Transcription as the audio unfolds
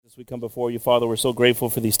As we come before you, Father, we're so grateful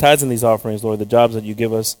for these tithes and these offerings, Lord, the jobs that you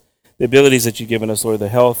give us, the abilities that you've given us, Lord, the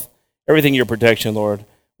health, everything your protection, Lord.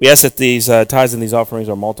 We ask that these tithes and these offerings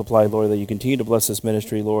are multiplied, Lord, that you continue to bless this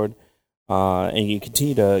ministry, Lord, and you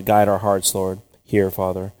continue to guide our hearts, Lord, here,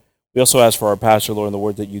 Father. We also ask for our pastor, Lord, and the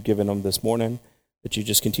word that you've given him this morning, that you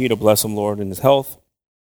just continue to bless him, Lord, in his health,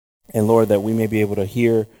 and, Lord, that we may be able to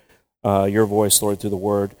hear your voice, Lord, through the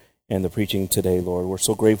word and the preaching today, Lord. We're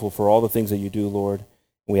so grateful for all the things that you do, Lord.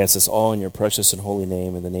 We ask this all in your precious and holy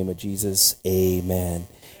name, in the name of Jesus. Amen.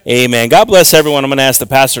 Amen. God bless everyone. I'm going to ask the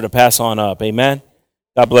pastor to pass on up. Amen.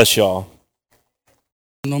 God bless you all.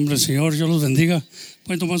 En nombre del Señor, Dios los bendiga.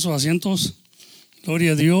 Pueden tomar sus asientos.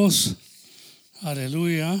 Gloria a Dios.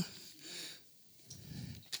 Aleluya.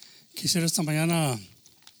 Quisiera esta mañana,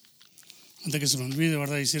 antes que se me olvide,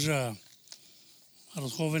 ¿verdad? Decir a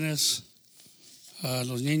los jóvenes, a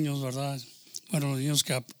los niños, ¿verdad? Bueno, los niños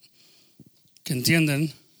que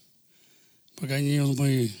entienden, porque hay niños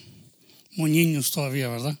muy niños todavía,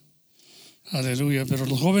 ¿verdad? Aleluya. Pero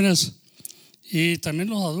los jóvenes y también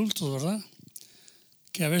los adultos, ¿verdad?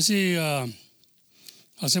 Que a ver si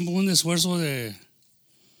hacemos un esfuerzo de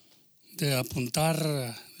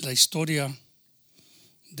apuntar la historia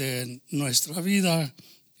de nuestra vida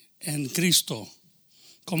en Cristo.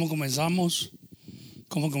 Cómo comenzamos,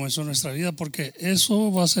 cómo comenzó nuestra vida, porque eso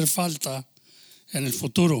va a hacer falta en el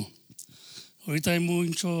futuro. Ahorita hay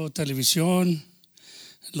mucho televisión,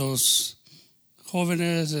 los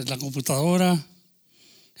jóvenes, la computadora,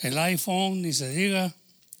 el iPhone, ni se diga.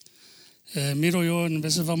 Miro yo, en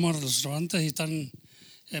veces vamos a los restaurantes y están,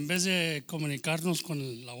 en vez de comunicarnos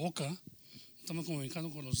con la boca, estamos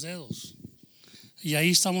comunicando con los dedos. Y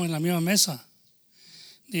ahí estamos en la misma mesa.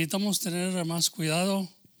 Necesitamos tener más cuidado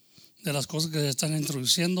de las cosas que se están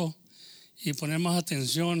introduciendo y poner más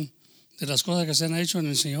atención de las cosas que se han hecho en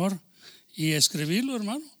el Señor y escribirlo,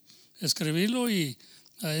 hermano. Escribirlo y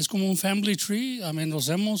es como un family tree. Amén. Nos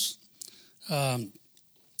hemos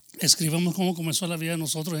escribamos cómo comenzó la vida de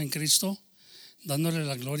nosotros en Cristo, dándole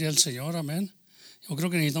la gloria al Señor. Amén. Yo creo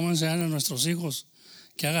que necesitamos enseñar a nuestros hijos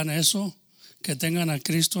que hagan eso, que tengan a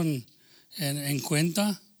Cristo en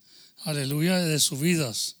cuenta, aleluya, de sus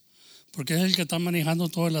vidas, porque es el que está manejando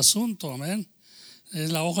todo el asunto. Amén. Es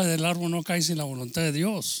la hoja del árbol, no cae sin la voluntad de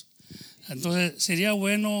Dios. Entonces sería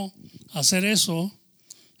bueno hacer eso,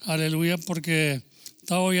 aleluya, porque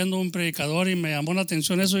estaba oyendo un predicador y me llamó la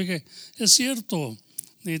atención eso y que es cierto,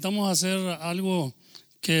 necesitamos hacer algo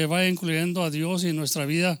que vaya incluyendo a Dios y nuestra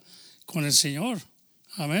vida con el Señor.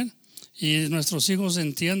 Amén. Y nuestros hijos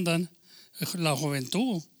entiendan, la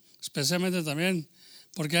juventud especialmente también,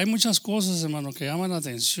 porque hay muchas cosas, hermano, que llaman la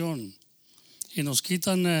atención y nos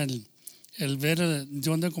quitan el ver de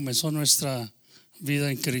dónde comenzó nuestra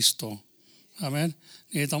vida en Cristo. Amén.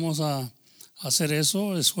 Necesitamos hacer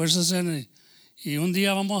eso, esfuércense y un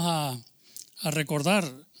día vamos a recordar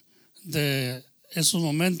de esos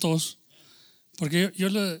momentos, porque yo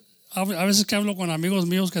a veces que hablo con amigos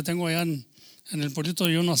míos que tengo allá en el pueblito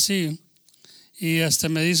yo nací, y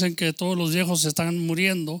me dicen que todos los viejos se están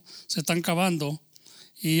muriendo, se están acabando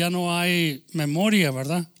y ya no hay memoria,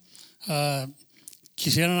 ¿verdad?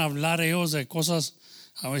 Quisieran hablar ellos de cosas,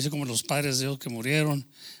 a veces como los padres de ellos que murieron,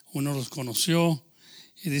 uno los conoció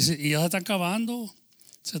y dice, y ya se está acabando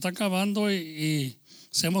y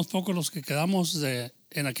somos pocos los que quedamos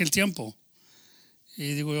en aquel tiempo.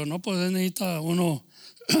 Y digo yo, no, pues necesita uno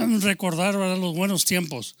recordar, ¿verdad?, los buenos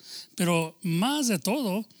tiempos, pero más de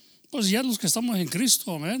todo, pues ya los que estamos en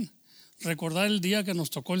Cristo, amén. Recordar el día que nos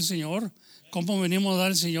tocó el Señor, cómo venimos a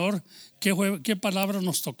dar el Señor, qué palabra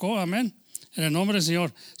nos tocó, amén. En el nombre del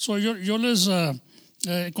Señor. Yo les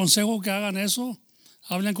aconsejo que hagan eso,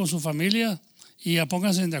 hablen con su familia y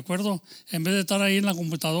pónganse de acuerdo. En vez de estar ahí en la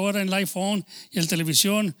computadora, en el iPhone y en la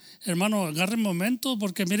televisión, hermano, agarren momentos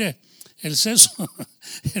porque mire, el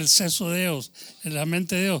seso de Dios, en la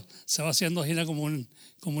mente de Dios, se va haciendo gira como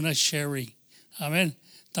una cherry, amén.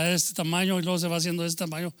 Está de este tamaño y luego se va haciendo de este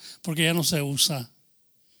tamaño porque ya no se usa.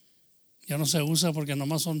 Ya no se usa porque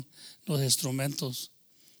nomás son los instrumentos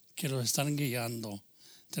que los están guiando.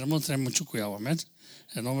 Tenemos que tener mucho cuidado, amén.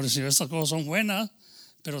 En nombre de Dios, estas cosas son buenas,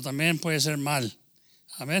 pero también puede ser mal.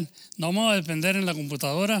 Amén. No vamos a depender en la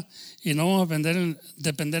computadora y no vamos a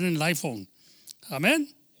depender en el iPhone.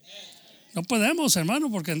 Amén. No podemos, hermano,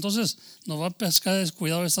 porque entonces nos va a pescar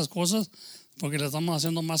descuidado estas cosas porque le estamos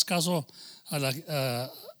haciendo más caso a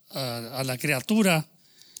la criatura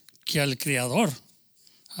que al Creador.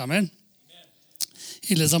 Amén.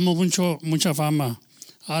 Y les damos mucha fama.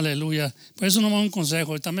 Aleluya. Por eso nomás un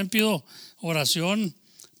consejo. Y también pido oración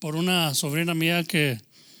por una sobrina mía que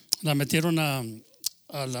la metieron a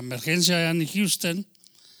la emergencia allá en Houston.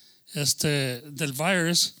 del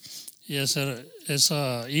virus, y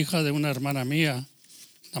esa hija de una hermana mía,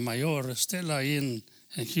 la mayor, Estela, ahí en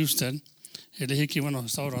Houston. Y le dije que bueno,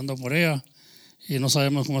 estaba orando por ella y no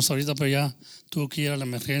sabemos cómo está ahorita, pero ya tuvo que ir a la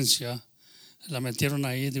emergencia. La metieron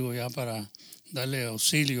ahí, digo, ya para darle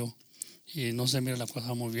auxilio y no se mira la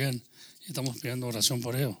cosa muy bien. Y estamos pidiendo oración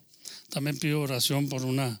por ello. También pido oración por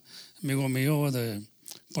un amigo mío,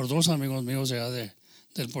 por dos amigos míos allá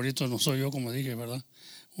del pueblito, no soy yo, como dije, ¿verdad?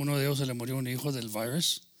 Uno de ellos se le murió un hijo del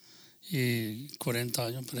virus y 40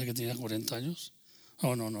 años, parece que tenía 40 años.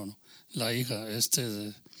 No. La hija,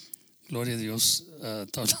 gloria a Dios,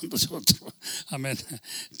 está hablando de otro. Amén.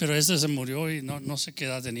 Pero se murió y no sé qué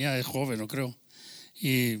edad tenía, es joven, no creo.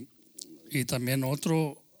 Y también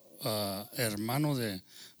otro hermano de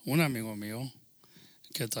un amigo mío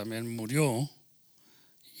que también murió.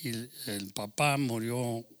 Y el papá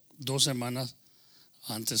murió 2 semanas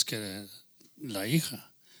antes que la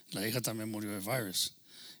hija. La hija también murió de virus.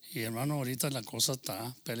 Y hermano, ahorita la cosa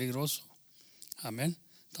está peligroso. Amén.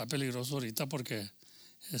 Está peligroso ahorita porque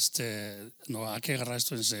no hay que agarrar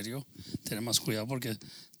esto en serio. Tener más cuidado porque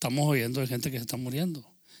estamos oyendo de gente que se está muriendo.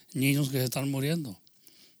 Niños que se están muriendo.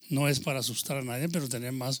 No es para asustar a nadie, pero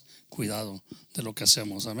tener más cuidado de lo que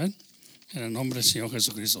hacemos. Amén. En el nombre del Señor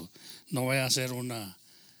Jesucristo. No vaya a ser una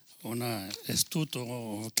astuto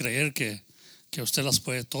o creer que usted las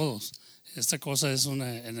puede todos. Esta cosa es un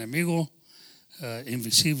enemigo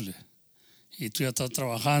invisible. Y tú ya estás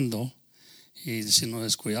trabajando. Y si nos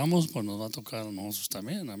descuidamos, pues nos va a tocar a nosotros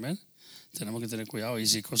también, amén. Tenemos que tener cuidado. Y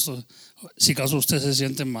si acaso usted se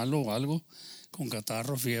siente malo o algo, con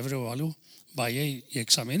catarro, fiebre o algo, vaya y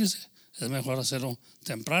examínese. Es mejor hacerlo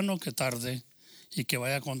temprano que tarde y que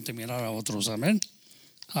vaya a contaminar a otros, amén.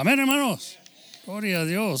 Amén, hermanos. Gloria a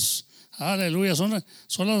Dios. Aleluya. Son las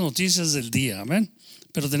noticias del día, amén.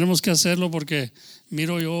 Pero tenemos que hacerlo porque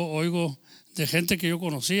oigo de gente que yo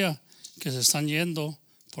conocía que se están yendo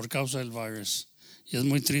por causa del virus. Y es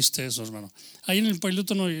muy triste eso, hermano. Ahí en el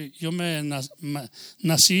pueblito yo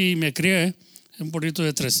nací y me crié, un pueblito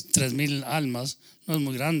de 3,000 almas, no es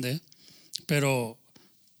muy grande, pero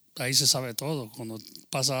ahí se sabe todo. Cuando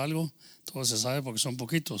pasa algo, todo se sabe porque son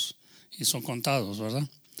poquitos y son contados, ¿verdad?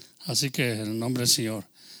 Así que en el nombre del Señor.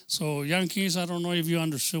 So, young kids, I don't know if you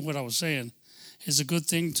understood what I was saying. It's a good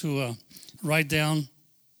thing to write down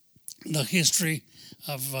the history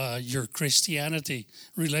of your Christianity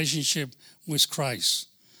relationship with Christ.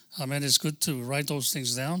 Amen. It's good to write those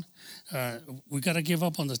things down. We got to give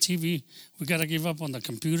up on the TV. We got to give up on the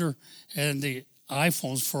computer and the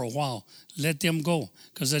iPhones for a while. Let them go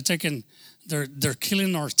because they're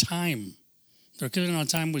killing our time. They're killing our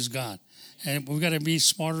time with God. And we got to be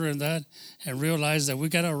smarter in that and realize that we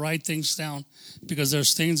got to write things down because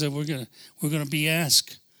there's things that we're gonna be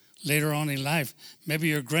asked later on in life. Maybe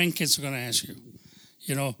your grandkids are going to ask you.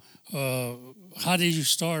 You know, how did you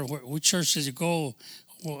start? What church did you go?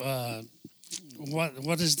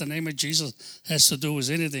 What is the name of Jesus has to do with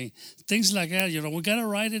anything? Things like that, you know, we got to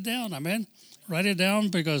write it down, amen. Write it down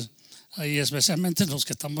because, y especialmente los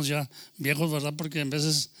que estamos ya viejos, ¿verdad? Porque en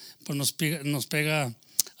veces pues nos pega,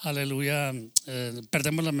 aleluya,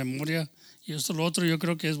 perdemos la memoria y esto lo otro. Yo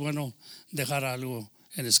creo que es bueno dejar algo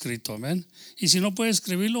en escrito, amén. Y si no puede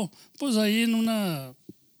escribirlo, pues ahí en una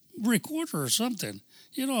recorder or something.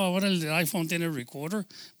 You know, ahora el iPhone tiene recorder,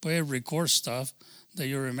 puede record stuff that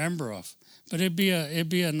you remember of. But it'd be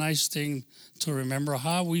a nice thing to remember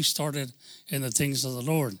how we started in the things of the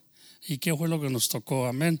Lord. Y qué fue lo que nos tocó,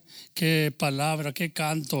 amén. Qué palabra, qué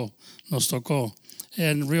canto nos tocó.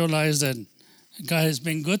 And realize that God has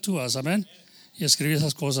been good to us, amén. Y escribir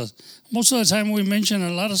esas cosas. Most of the time we mention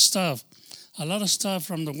a lot of stuff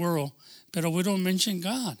from the world, but we don't mention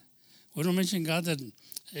God. We don't mention God that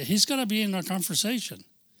He's got to be in our conversation.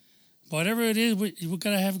 Whatever it is, we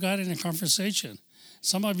got to have God in a conversation.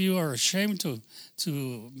 Some of you are ashamed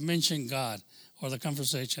to mention God or the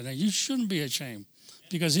conversation, and you shouldn't be ashamed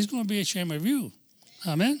because He's going to be ashamed of you.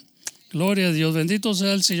 Amén. Gloria a Dios. Bendito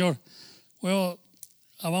sea el Señor. Well,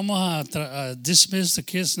 vamos a dismiss the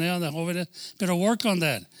kids now, the jóvenes, pero work on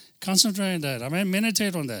that. Concentrate on that. Amen.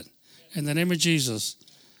 Meditate on that. In the name of Jesus.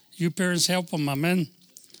 You parents help them. Amén.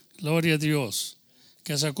 Gloria a Dios.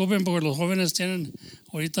 Que se ocupen porque los jóvenes tienen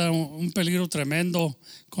ahorita un peligro tremendo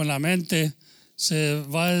con la mente. Se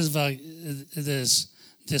va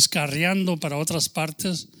descarriando para otras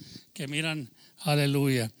partes que miran,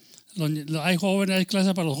 aleluya. Hay jóvenes, hay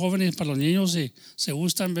clases para los jóvenes y para los niños y se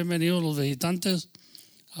gustan, bienvenidos los visitantes.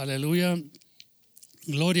 Aleluya.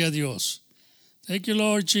 Gloria a Dios. Thank you,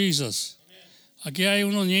 Lord Jesus. Aquí hay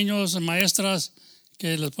unos niños, maestras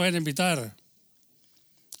que les pueden invitar.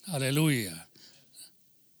 Aleluya.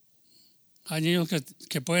 Hay niños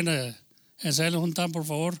que pueden ensayarlos un tan, por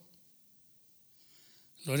favor.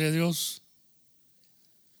 Gloria a Dios.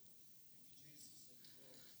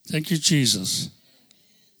 Thank you, Jesus.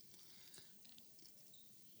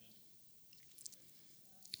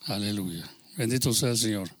 Aleluya. Bendito sea el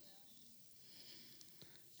Señor.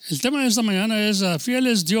 El tema de esta mañana es: fiel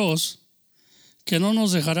es Dios, que no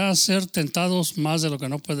nos dejará ser tentados más de lo que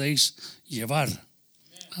no podéis llevar.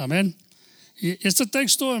 Amén. Y este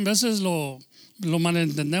texto en veces lo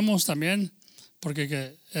malentendemos también,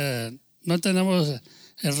 porque no tenemos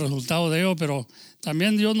el resultado de ello, pero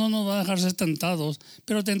también Dios no nos va a dejar ser tentados.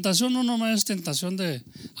 Pero tentación no nomás es tentación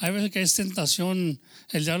hay veces que es tentación,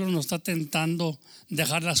 el diablo nos está tentando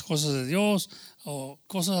dejar las cosas de Dios o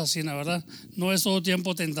cosas así, la verdad. No es todo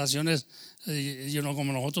tiempo tentaciones,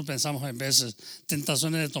 como nosotros pensamos en veces,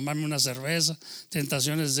 tentaciones de tomarme una cerveza,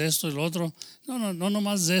 tentaciones de esto y lo otro. No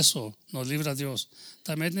nomás de eso nos libra Dios.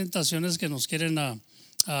 También tentaciones que nos quieren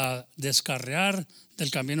a descarriar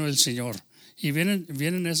del camino del Señor. Y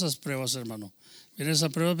vienen esas pruebas, hermano. Vienen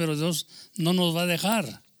esas pruebas, pero Dios no nos va a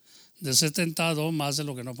dejar de ser tentado más de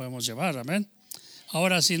lo que no podemos llevar. Amén.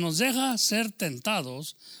 Ahora, si nos deja ser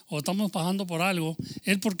tentados o estamos pasando por algo,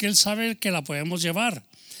 es porque Él sabe que la podemos llevar.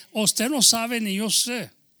 Usted no sabe ni yo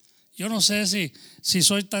sé. Yo no sé si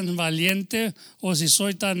soy tan valiente o si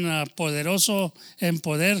soy tan poderoso en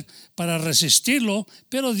poder para resistirlo,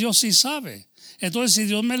 pero Dios sí sabe. Entonces, si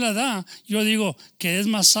Dios me la da, yo digo que es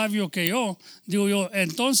más sabio que yo. Digo yo,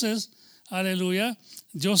 entonces, aleluya,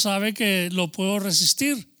 Dios sabe que lo puedo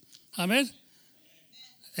resistir. Amén.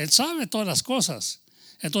 Él sabe todas las cosas.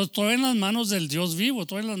 Entonces, estoy en las manos del Dios vivo,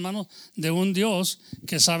 estoy en las manos de un Dios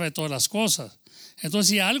que sabe todas las cosas. Entonces,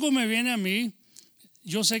 si algo me viene a mí,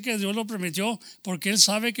 yo sé que Dios lo permitió porque Él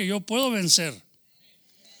sabe que yo puedo vencer.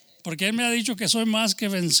 Porque Él me ha dicho que soy más que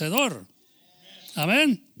vencedor.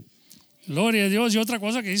 Amén. Gloria a Dios. Y otra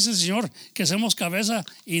cosa que dice el Señor, que somos cabeza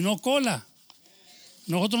y no cola.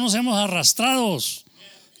 Nosotros no somos arrastrados,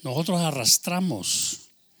 nosotros arrastramos.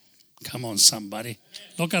 Come on, somebody.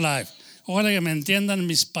 Look alive. Ojalá que me entiendan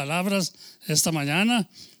mis palabras esta mañana,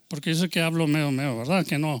 porque yo sé que hablo medio, ¿verdad?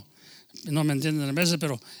 Que no me entienden en veces,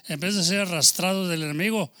 pero en vez de ser arrastrado del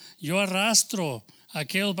enemigo, yo arrastro a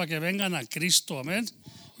aquellos para que vengan a Cristo. Amén.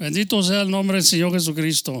 Bendito sea el nombre del Señor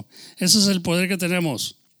Jesucristo. Ese es el poder que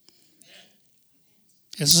tenemos.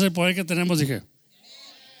 Ese es el poder que tenemos, dije.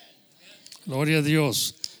 Gloria a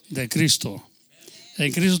Dios de Cristo.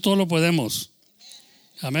 En Cristo todo lo podemos.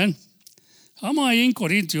 Amén. Vamos ahí en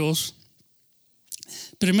Corintios.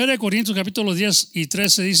 1 Corintios capítulo 10 y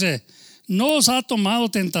 13 dice: no os ha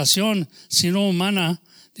tomado tentación sino humana,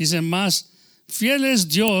 dice, más fiel es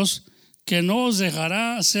Dios, que no os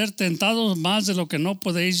dejará ser tentados más de lo que no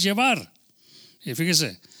podéis llevar. Y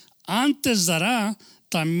fíjese, antes dará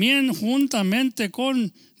también juntamente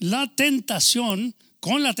con la tentación.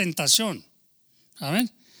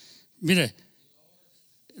 Amén. Mire,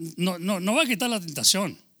 no va a quitar la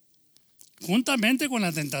tentación. Juntamente con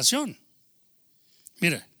la tentación.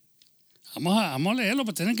 Mire, vamos a leerlo,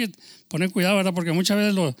 pero tienen que poner cuidado, ¿verdad? Porque muchas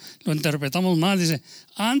veces lo interpretamos mal. Dice,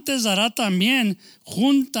 antes dará también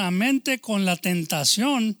juntamente con la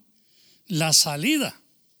tentación la salida.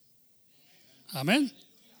 Amén.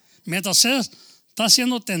 Mientras está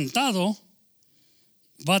siendo tentado,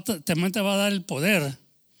 también te va a dar el poder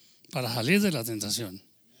para salir de la tentación.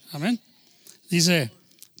 Amén. Dice,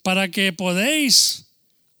 para que podéis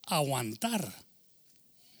aguantar.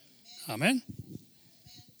 Amén.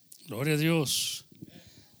 Gloria a Dios.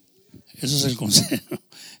 Ese es el consejo.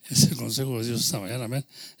 Ese es el consejo de Dios esta mañana. Amén.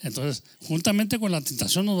 Entonces, juntamente con la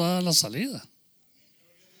tentación nos va a dar la salida.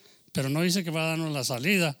 Pero no dice que va a darnos la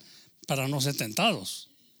salida para no ser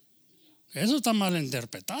tentados. Eso está mal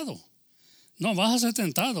interpretado. No, vas a ser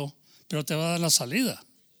tentado, pero te va a dar la salida.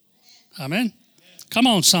 Amén.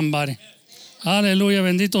 Come on, somebody. Aleluya,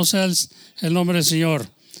 bendito sea el nombre del Señor.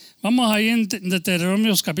 Vamos ahí en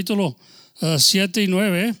Deuteronomios capítulo 7 y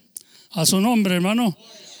 9. A su nombre, hermano.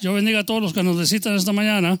 Yo bendiga a todos los que nos visitan esta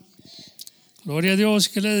mañana. Gloria a Dios.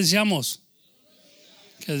 ¿Qué le deseamos?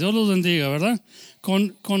 Que Dios los bendiga, ¿verdad?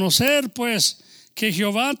 Conocer pues que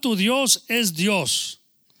Jehová tu Dios es Dios,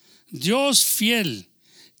 Dios fiel,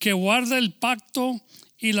 que guarda el pacto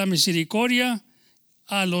y la misericordia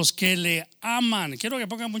a los que le aman. Quiero que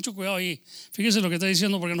pongan mucho cuidado ahí. Fíjese lo que está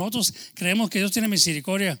diciendo, porque nosotros creemos que Dios tiene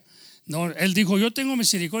misericordia. No, Él dijo, yo tengo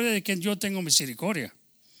misericordia de quien yo tengo misericordia.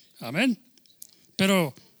 Amén.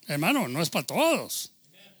 Pero, hermano, no es para todos.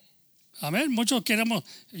 Amén. Muchos queremos,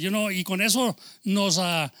 y con eso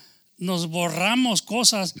nos borramos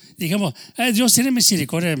cosas. Dijimos, Dios tiene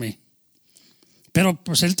misericordia de mí. Pero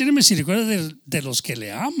pues Él tiene misericordia de los que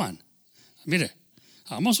le aman. Mire,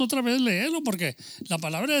 vamos otra vez a leerlo porque la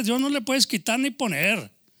palabra de Dios no le puedes quitar ni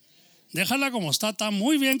poner. Déjala como está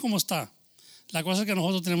muy bien como está. La cosa es que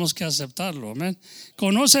nosotros tenemos que aceptarlo. Amén.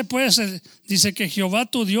 Conoce pues, dice que Jehová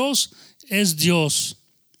tu Dios es Dios.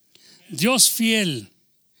 Dios fiel,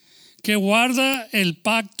 que guarda el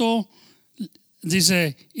pacto,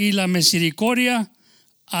 dice, y la misericordia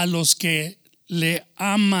a los que le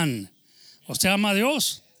aman. ¿Usted ama a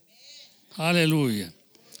Dios? Aleluya.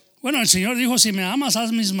 Bueno, el Señor dijo, si me amas,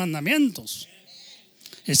 haz mis mandamientos.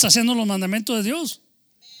 ¿Está haciendo los mandamientos de Dios?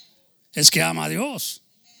 Es que ama a Dios.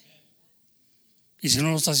 ¿Y si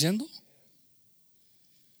no lo está haciendo?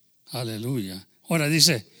 Aleluya. Ahora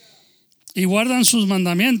dice, y guardan sus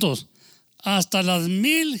mandamientos hasta las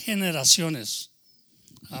 1000 generaciones.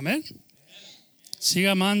 Amén.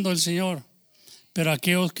 Siga amando el Señor, pero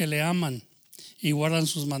aquellos que le aman y guardan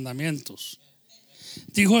sus mandamientos.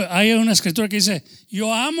 Dijo, hay una escritura que dice,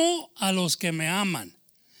 yo amo a los que me aman.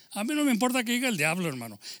 A mí no me importa que diga el diablo,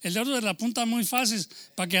 hermano. El diablo te la apunta muy fácil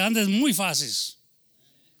para que andes muy fácil.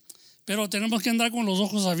 Pero tenemos que andar con los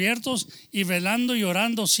ojos abiertos y velando y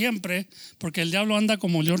orando siempre, porque el diablo anda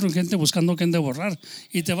como león rugiente buscando quien devorar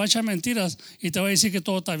y te va a echar mentiras y te va a decir que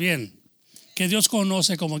todo está bien, que Dios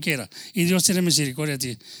conoce como quiera y Dios tiene misericordia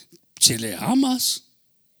de ti. Si le amas,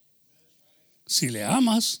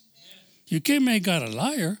 you can't make God a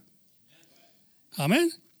liar.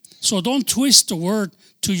 Amen. So don't twist the word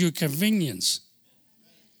to your convenience.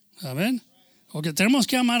 Amén. Porque tenemos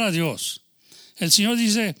que amar a Dios. El Señor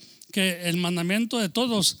dice que el mandamiento de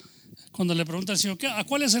todos, cuando le pregunta al Señor,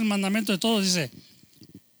 ¿cuál es el mandamiento de todos? Dice,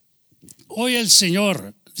 oye el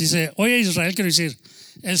Señor, dice, oye Israel, quiero decir,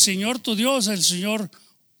 el Señor tu Dios, el Señor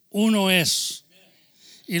uno es.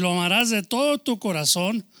 Y lo amarás de todo tu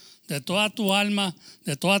corazón, de toda tu alma,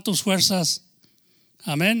 de todas tus fuerzas.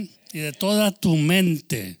 Amén. Y de toda tu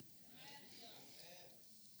mente.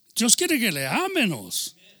 Dios quiere que le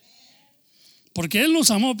ámenos, porque Él nos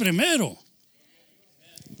amó primero.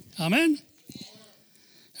 Amén.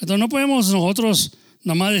 Entonces no podemos nosotros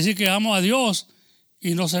nomás decir que amo a Dios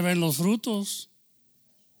y no se ven los frutos,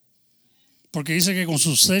 porque dice que con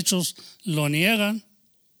sus hechos lo niegan.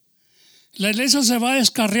 La iglesia se va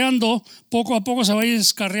descarriando, poco a poco se va a ir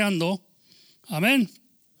descarriando. Amén.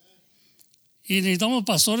 Y necesitamos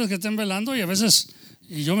pastores que estén velando, y a veces,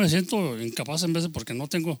 y yo me siento incapaz en veces porque no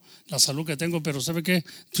tengo la salud que tengo, pero ¿sabe qué?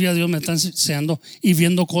 Tú y a Dios me están enseñando y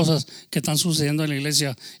viendo cosas que están sucediendo en la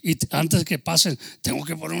iglesia, y antes que pasen tengo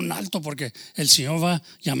que poner un alto porque el Señor va a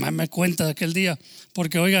llamarme cuenta de aquel día,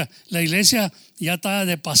 porque oiga, la iglesia ya está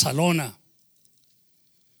de pasalona,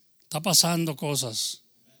 está pasando cosas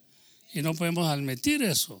y no podemos admitir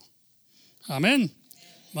eso. Amén.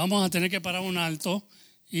 Vamos a tener que parar un alto.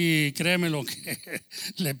 Y créeme lo que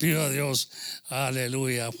le pido a Dios,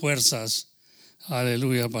 aleluya, fuerzas,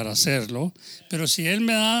 aleluya, para hacerlo. Pero si Él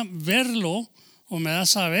me da verlo o me da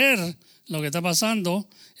saber lo que está pasando,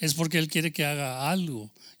 es porque Él quiere que haga algo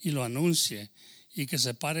y lo anuncie y que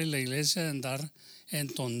se pare la iglesia de andar en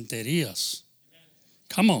tonterías.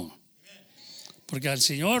 Come on. Porque al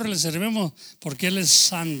Señor le servimos porque Él es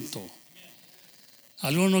santo.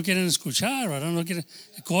 Algunos no quieren escuchar, ¿verdad? No quieren,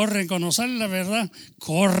 corren, conocer la verdad,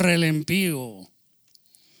 corre el impío.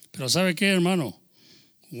 Pero ¿sabe qué, hermano?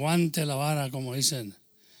 Aguante la vara, como dicen.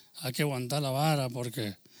 Hay que aguantar la vara,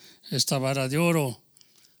 porque esta vara de oro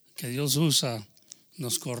que Dios usa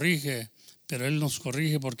nos corrige, pero Él nos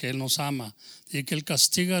corrige porque Él nos ama. Y que Él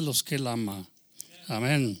castiga a los que Él ama.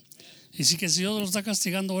 Amén. Y si Dios lo está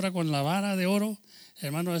castigando ahora con la vara de oro,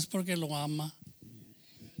 hermano, es porque lo ama.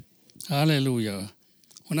 Aleluya.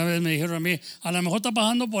 Una vez me dijeron a mí, a lo mejor está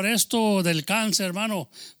pasando por esto del cáncer, hermano,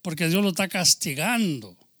 porque Dios lo está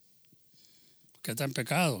castigando. Porque está en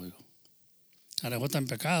pecado. A lo mejor está en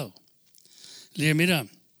pecado. Le dije, mira,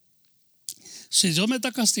 si Dios me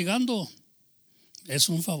está castigando, es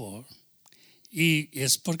un favor. Y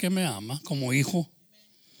es porque me ama como hijo.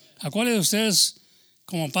 ¿A cuáles de ustedes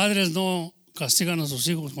como padres no castigan a sus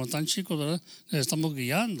hijos cuando están chicos, verdad? Les estamos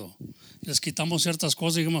guiando. Les quitamos ciertas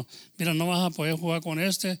cosas y dijimos, mira, no vas a poder jugar con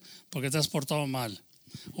porque te has portado mal.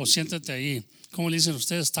 O siéntete ahí. ¿Cómo le dicen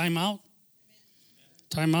ustedes? Time out.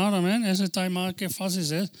 Time out, amén. Ese time out, qué fácil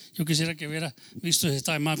es. Yo quisiera que hubiera visto ese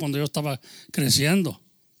time out cuando yo estaba creciendo.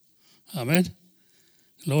 Amén.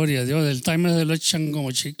 Gloria a Dios. El time out se lo echan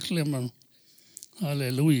como chicle, hermano.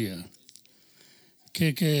 Aleluya.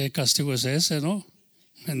 ¿Qué castigo es ese, no?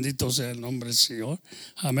 Bendito sea el nombre del Señor.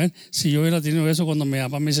 Amén. Si yo hubiera tenido eso cuando mi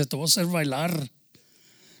papá me dice, te voy a hacer bailar.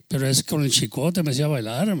 Pero es con el chicote me hacía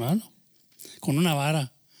bailar, hermano. Con una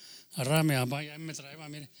vara. Agarraba a mi papá y me traía,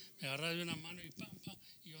 mire, me agarraba de una mano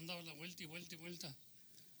y yo andaba la vuelta y vuelta y vuelta.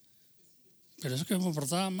 Pero es que me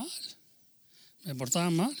portaba mal. Me portaba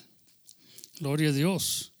mal. Gloria a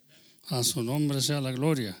Dios. A su nombre sea la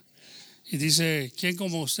gloria. Y dice, ¿quién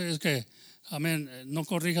como ustedes que, amén, no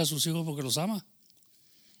corrija a sus hijos porque los ama?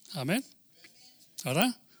 Amén.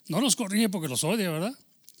 ¿Verdad? No los corrige porque los odia, ¿verdad?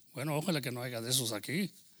 Bueno, ojalá que no haya de esos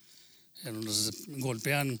aquí. Los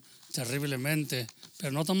golpean terriblemente.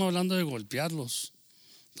 Pero no estamos hablando de golpearlos.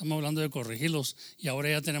 Estamos hablando de corregirlos. Y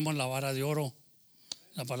ahora ya tenemos la vara de oro,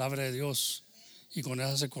 la palabra de Dios. Y con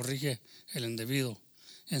esa se corrige el indebido.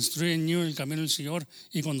 Instruye en el camino del Señor,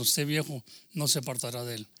 y cuando esté viejo no se apartará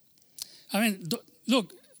de él. I mean,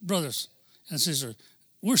 look, brothers and sisters,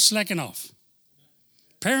 we're slacking off.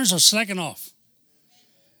 Parents are slacking off.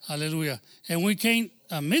 Hallelujah. And we can't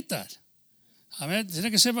admit that. Amén.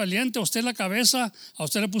 Tiene que ser valiente. A usted la cabeza, a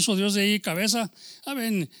usted le puso Dios de ahí cabeza. I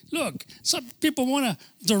mean, look, some people want to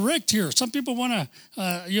direct here. Some people want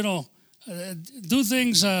to, do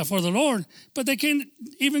things for the Lord, but they can't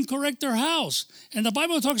even correct their house. And the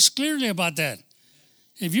Bible talks clearly about that.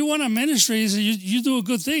 If you want a ministry, you do a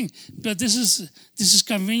good thing, but this is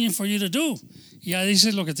convenient for you to do. Ya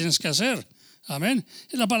dices lo que tienes que hacer. Amén.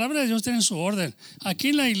 La palabra de Dios tiene su orden. Aquí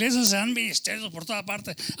en la iglesia se dan ministerios por toda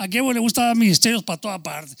parte. ¿A qué le gusta dar ministerios para toda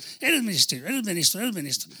parte? Eres ministerio, eres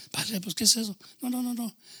ministro. Padre, pues ¿qué es eso?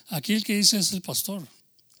 No. Aquí el que dice es el pastor.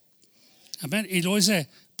 Amén. Y luego dice,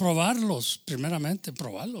 probarlos, primeramente,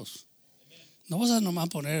 probarlos. No vas a nomás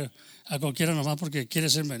poner a cualquiera nomás porque quiere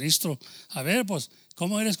ser ministro. A ver, pues,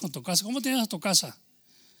 ¿cómo eres con tu casa? ¿Cómo tienes tu casa?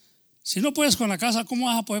 Si no puedes con la casa, ¿cómo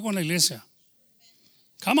vas a poder con la iglesia?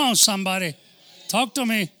 Come on, somebody. Talk to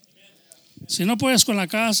me. Si no puedes con la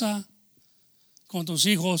casa, con tus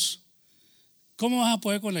hijos, ¿cómo vas a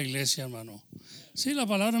poder con la iglesia, hermano? Sí, la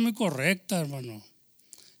palabra es muy correcta, hermano.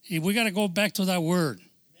 Y we got to go back to that word.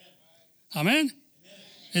 Amen.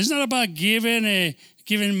 It's not about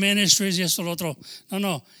giving ministries y esto lo otro.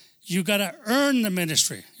 No. You got to earn the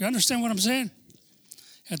ministry. You understand what I'm saying?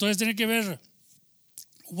 Entonces tiene que ver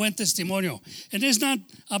buen testimonio. And it's not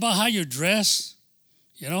about how you dress,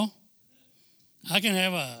 you know. I can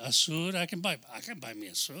have a suit. I can buy me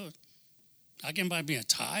a suit. I can buy me a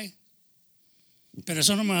tie. Pero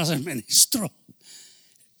eso no me hace ministro.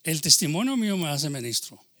 El testimonio mío me hace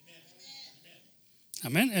ministro.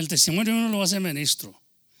 Amén. El testimonio mío lo hace ministro.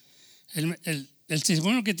 El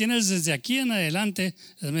testimonio que tienes desde aquí en adelante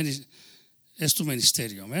es tu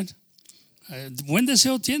ministerio. Amén. Buen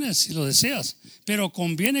deseo tienes si lo deseas, pero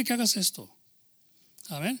conviene que hagas esto.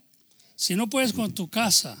 Amén. Si no puedes con tu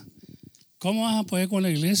casa, ¿cómo vas a poder con la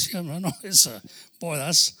iglesia, hermano? Por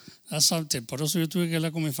eso yo tuve que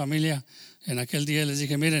hablar con mi familia en aquel día y les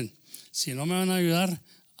dije, miren, si no me van a ayudar,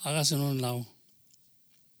 hágaselo a un lado.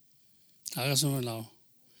 Hágaselo a un lado.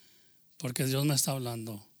 Porque Dios me está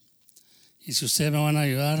hablando. Y si ustedes me van a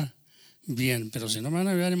ayudar, bien. Pero si no me van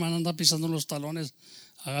a ayudar y me van a andar pisando los talones,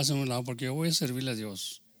 hágaselo a un lado, porque yo voy a servirle a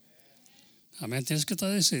Dios. Amén. Tienes que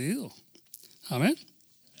estar decidido. Amén.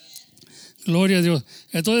 Gloria a Dios.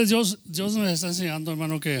 Entonces Dios nos está enseñando,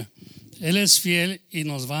 hermano, que Él es fiel y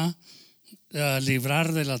nos va a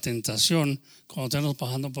librar de la tentación cuando estemos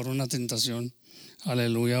pasando por una tentación.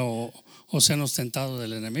 Aleluya. O seamos tentados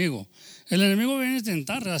del enemigo. El enemigo viene a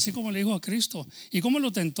tentar, así como le dijo a Cristo. ¿Y cómo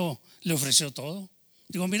lo tentó? Le ofreció todo.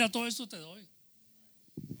 Digo, mira, todo esto te doy.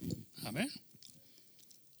 Amén.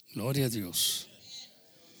 Gloria a Dios.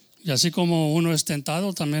 Y así como uno es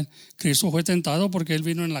tentado, también Cristo fue tentado porque Él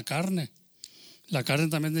vino en la carne. La carne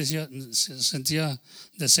también sentía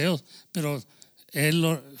deseos, pero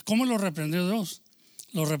 ¿cómo lo reprendió Dios?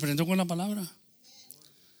 Lo reprendió con la palabra.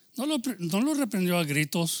 No lo reprendió a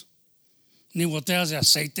gritos, ni botellas de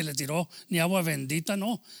aceite le tiró, ni agua bendita,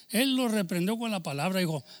 no. Él lo reprendió con la palabra y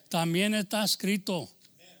dijo, también está escrito,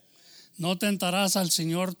 no tentarás al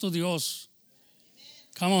Señor tu Dios.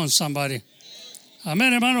 Come on, somebody.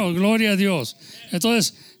 Amén, hermano, gloria a Dios.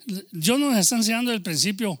 Entonces, Dios nos está enseñando el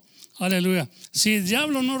principio. Aleluya. Si el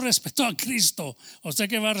diablo no respetó a Cristo, ¿usted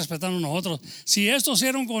qué va a respetar a nosotros? Si estos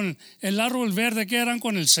hicieron con el árbol verde, ¿qué harán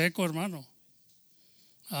con el seco, hermano?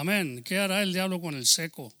 Amén. ¿Qué hará el diablo con el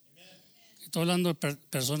seco? Estoy hablando de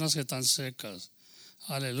personas que están secas.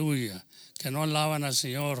 Aleluya. Que no alaban al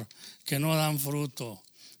Señor, que no dan fruto.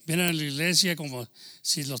 Vienen a la iglesia como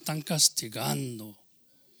si lo están castigando.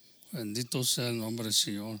 Bendito sea el nombre del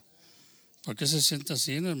Señor. ¿Por qué se siente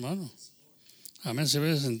así, hermano? Amén. Se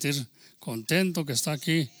debe sentir contento que está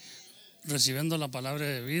aquí recibiendo la palabra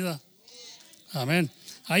de vida. Amén.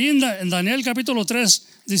 Ahí en Daniel capítulo 3,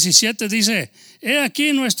 17 dice, he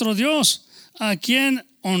aquí nuestro Dios a quien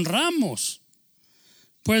honramos,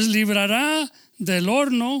 pues librará del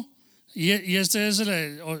horno. Y este es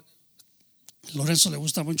Lorenzo le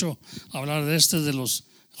gusta mucho hablar de los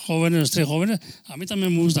jóvenes, los 3 jóvenes. A mí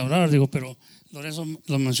también me gusta hablar, digo, pero Lorenzo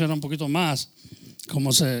lo menciona un poquito más.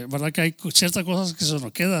 ¿Verdad que hay ciertas cosas que se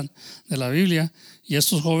nos quedan de la Biblia? Y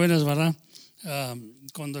estos jóvenes, ¿verdad?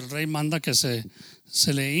 Cuando el rey manda que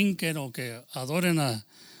se le hinquen o que adoren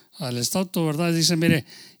al estatua, ¿verdad? Dice, mire,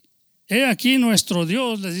 he aquí nuestro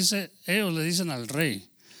Dios, ellos le dicen al rey,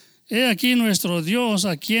 he aquí nuestro Dios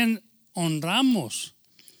a quien honramos.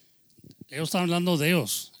 Ellos estaban hablando de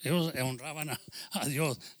ellos honraban a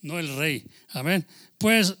Dios, no el rey. Amén.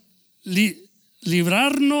 Pues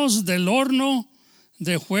librarnos del horno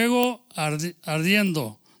de fuego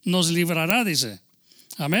ardiendo, nos librará, dice.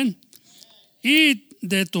 Amén. Y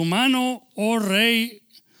de tu mano, oh rey,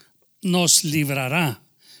 nos librará.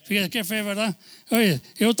 Fíjate qué fe, ¿verdad? Oye,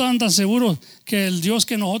 ellos estaban tan seguros que el Dios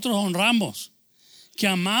que nosotros honramos, que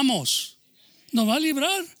amamos, nos va a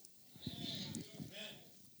librar.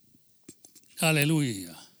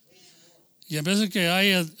 Aleluya. Y en vez de que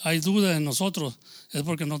hay duda en nosotros, es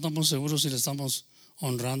porque no estamos seguros si le estamos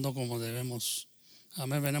honrando como debemos.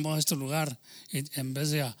 Amén. Venimos a este lugar y en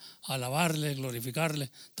vez de alabarle,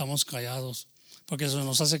 glorificarle, estamos callados. Porque eso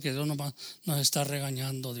nos hace que Dios nos está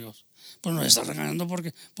regañando, Dios. Pues nos está regañando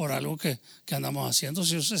por algo que andamos haciendo.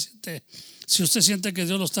 Si usted siente que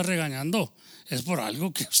Dios lo está regañando, es por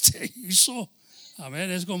algo que usted hizo.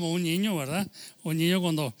 Amén. Es como un niño, ¿verdad? Un niño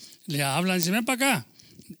cuando le hablan y dice, ven para acá.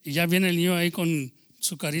 Y ya viene el niño ahí con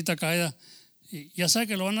su carita caída. Y ya sabe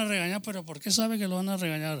que lo van a regañar, pero ¿por qué sabe que lo van a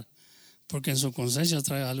regañar? Porque en su conciencia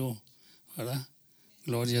trae algo, ¿verdad?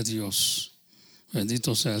 Gloria a Dios.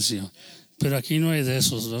 Bendito sea el Señor. Pero aquí no hay de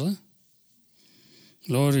esos, ¿verdad?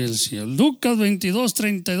 Gloria al Señor. Lucas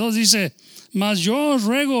 22:32 dice, mas yo os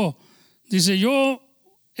ruego, dice, yo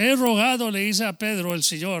he rogado, le dice a Pedro el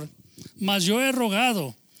Señor, mas yo he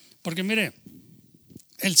rogado, porque mire,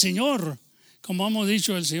 el Señor, como hemos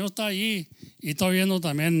dicho, el Señor está allí y está viendo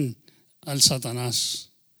también al Satanás.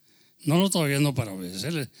 No lo está viendo para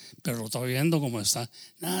obedecerle, pero lo está viendo como está.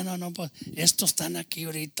 No, pues estos están aquí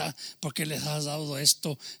ahorita porque les has dado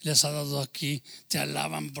esto, les has dado aquí, te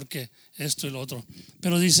alaban porque esto y lo otro.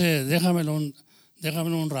 Pero dice, déjamelo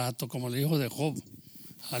un rato, como le dijo de Job.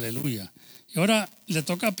 Aleluya. Y ahora le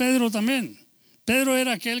toca a Pedro también. Pedro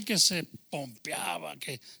era aquel que se pompeaba,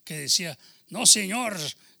 que decía, no, Señor,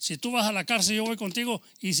 si tú vas a la cárcel yo voy contigo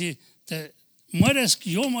y si te mueres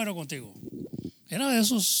yo muero contigo. Era de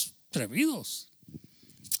esos atrevidos.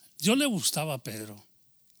 Dios le gustaba a Pedro,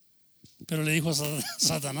 pero le dijo a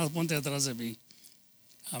Satanás, ponte detrás de mí.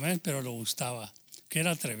 Amén, pero le gustaba, que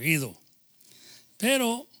era atrevido,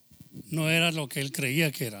 pero no era lo que él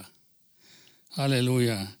creía que era.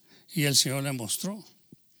 Aleluya. Y el Señor le mostró.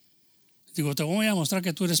 Digo, te voy a mostrar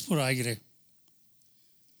que tú eres por aire.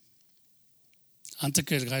 Antes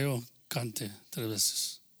que el gallo cante 3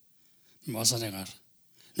 veces, me vas a negar.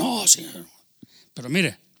 No, Señor. Pero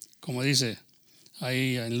mire, como dice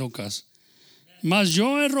ahí en Lucas, mas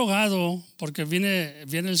yo he rogado, porque viene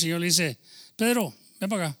el Señor y le dice, Pedro, ven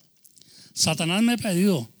para acá. Satanás me ha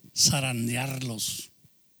pedido zarandearlos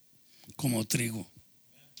como trigo.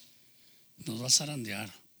 Nos va a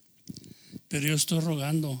zarandear. Pero yo estoy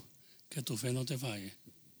rogando que tu fe no te falle.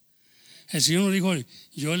 El Señor nos dijo,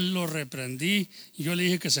 yo lo reprendí, yo le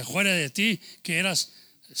dije que se fuera de ti, que eras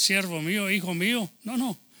siervo mío, hijo mío.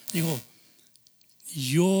 No, dijo,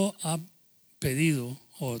 yo he pedido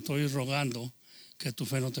o estoy rogando que tu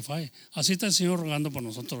fe no te falle. Así está el Señor rogando por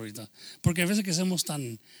nosotros ahorita. Porque a veces que somos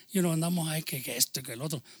tan, andamos ahí que esto y que el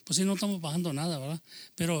otro. Pues sí, no estamos bajando nada, ¿verdad?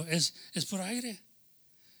 Pero es por aire.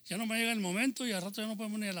 Ya no me llega el momento y al rato ya no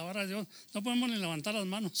podemos ni alabar a Dios. No podemos ni levantar las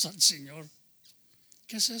manos al Señor.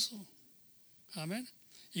 ¿Qué es eso? Amén.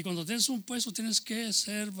 Y cuando tienes un puesto tienes que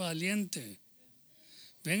ser valiente.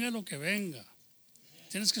 Venga lo que venga.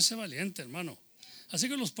 Tienes que ser valiente, hermano. Así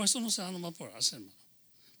que los puestos no se dan nomás por hacer, hermano.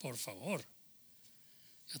 Por favor.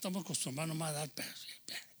 Ya estamos acostumbrados nomás a dar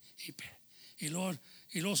y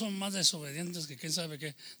luego son más desobedientes que quién sabe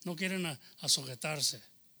qué. No quieren a sujetarse.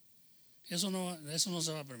 Eso no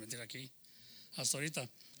se va a permitir aquí. Hasta ahorita.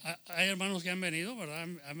 Hay hermanos que han venido, ¿verdad?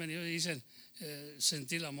 Han venido y dicen,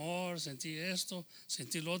 sentí el amor, sentí esto,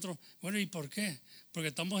 sentí lo otro. Bueno, ¿y por qué? Porque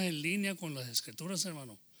estamos en línea con las escrituras,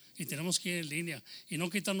 hermano. Y tenemos que ir en línea. Y no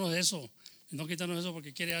quitarnos eso. No quitarnos eso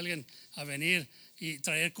porque quiere alguien a venir y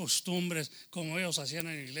traer costumbres como ellos hacían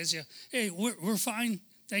en la iglesia. Hey, we're fine.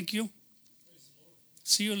 Thank you.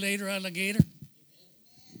 See you later, alligator.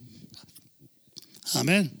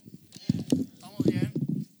 Amén. Estamos bien.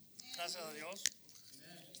 Gracias a Dios.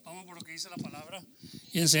 Vamos por lo que dice la palabra.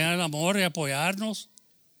 Y enseñar el amor y apoyarnos.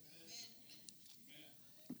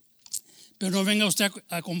 Pero no venga usted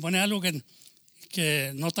a componer algo que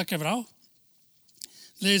que no está quebrado.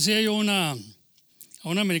 Le decía yo a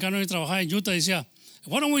un americano que trabajaba en Utah, decía,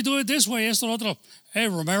 why don't we do it this way, esto, lo otro. Hey,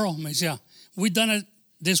 Romero, me decía, we've done it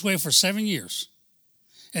this way for 7 years,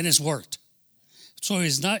 and it's worked. So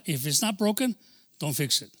if it's not broken, don't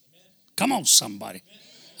fix it. Come on, somebody.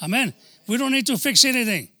 Amen. We don't need to fix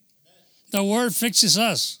anything. The word fixes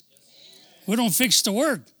us. We don't fix the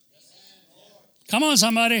word. Come on,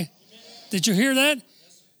 somebody. Did you hear that?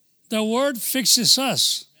 The word fixes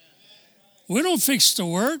us. We don't fix the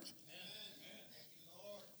word.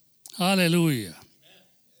 Aleluya.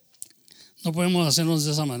 No podemos hacernos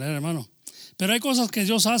de esa manera, hermano. Pero hay cosas que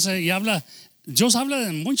Dios hace y habla. Dios habla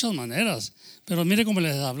de muchas maneras. Pero mire cómo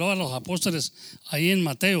les habló a los apóstoles ahí en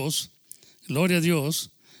Mateos. Gloria a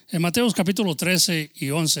Dios. En Mateos capítulo 13 y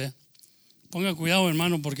 11. Ponga cuidado,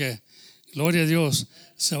 hermano, porque gloria a Dios.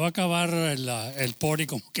 Se va a acabar el pori,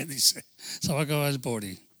 como que dice. Se va a acabar el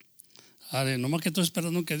pori. Nomás que estoy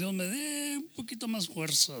esperando que Dios me dé un poquito más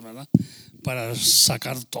fuerza, ¿verdad? Para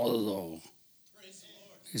sacar todo.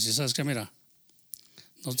 Y si sabes que, mira,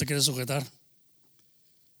 no te quieres sujetar,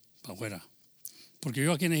 para afuera. Porque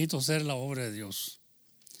yo aquí necesito hacer la obra de Dios.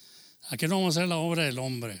 Aquí no vamos a hacer la obra del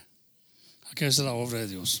hombre. Aquí es la obra de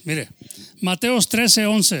Dios. Mire, Mateos 13,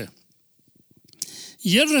 11.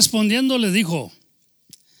 Y él respondiendo le dijo,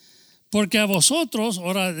 porque a vosotros,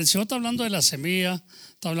 ahora el Señor está hablando de la semilla,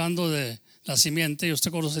 está hablando de la simiente, y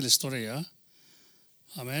usted conoce la historia ya.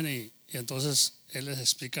 Amén. Y entonces él les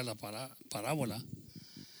explica la parábola.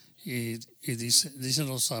 Y dicen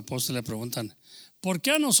los apóstoles, le preguntan, ¿por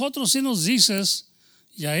qué a nosotros sí nos dices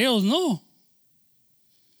y a ellos no?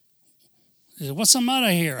 What's the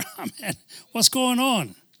matter here? Amen. What's going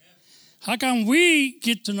on? How can we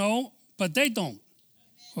get to know, but they don't?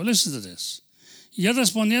 Well, listen to this. Y él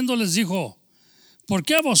respondiendo les dijo,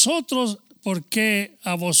 porque a vosotros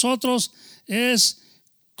es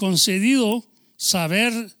concedido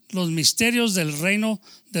saber los misterios del reino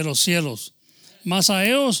de los cielos, mas a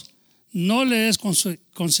ellos no le es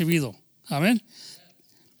concebido. Amén.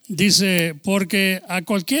 Dice, porque a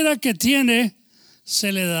cualquiera que tiene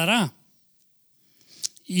se le dará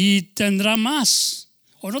y tendrá más.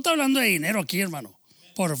 O no está hablando de dinero aquí, hermano,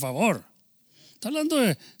 por favor. Está hablando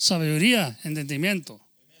de sabiduría, entendimiento.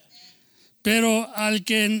 Pero al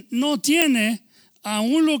que no tiene,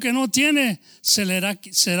 aún lo que no tiene, será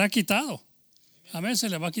quitado. Amén, se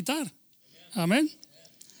le va a quitar. Amén.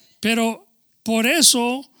 Pero por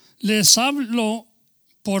eso les hablo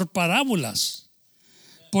por parábolas.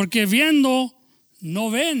 Porque viendo, no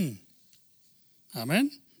ven.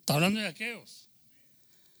 Amén. Está hablando de aquellos.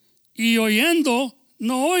 Y oyendo,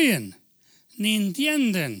 no oyen, ni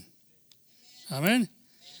entienden. Amén.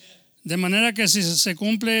 De manera que si se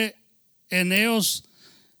cumple en ellos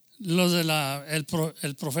los de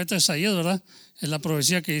el profeta Isaías, ¿verdad? Es la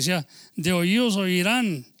profecía que decía, de oídos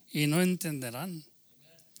oirán y no entenderán.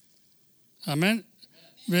 Amén.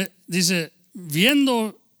 Dice,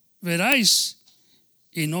 viendo veráis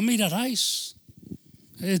y no miraráis.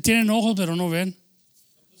 Tienen ojos pero no ven.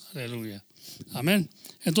 Aleluya. Amén.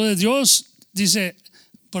 Entonces Dios dice,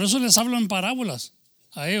 por eso les hablo en parábolas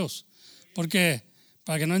a ellos. Porque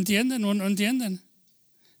para que no entienden, no entienden.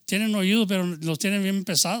 Tienen oídos, pero los tienen bien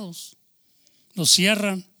pesados. Los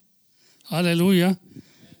cierran. Aleluya.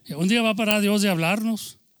 Un día va a parar Dios de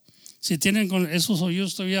hablarnos. Si tienen con esos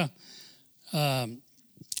oídos todavía,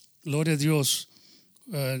 gloria a Dios,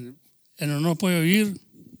 no puede oír,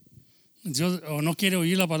 Dios, o no quiere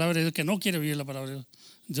oír la palabra de Dios, que no quiere oír la palabra de Dios,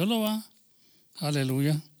 Dios lo va,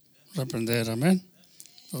 aleluya, reprender, amén.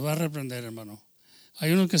 Los va a reprender, hermano.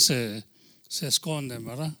 Hay unos que se esconden,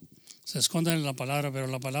 ¿verdad? Se esconden en la palabra, pero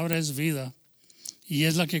la palabra es vida y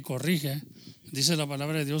es la que corrige. Dice la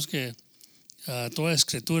palabra de Dios que toda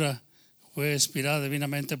escritura fue inspirada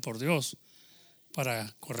divinamente por Dios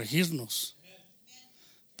para corregirnos,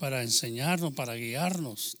 para enseñarnos, para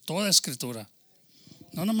guiarnos. Toda escritura.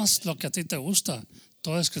 No nomás lo que a ti te gusta,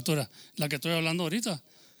 toda escritura. La que estoy hablando ahorita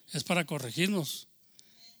es para corregirnos.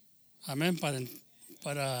 Amén,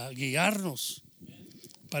 para guiarnos,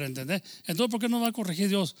 para entender. Entonces, ¿por qué no va a corregir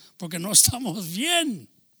Dios? Porque no estamos bien.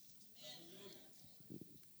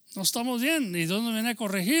 No estamos bien. Y Dios nos viene a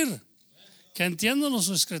corregir. Que entiéndanos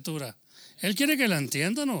su escritura. Él quiere que la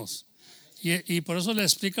entiéndanos. Y por eso le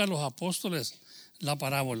explica a los apóstoles la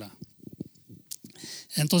parábola.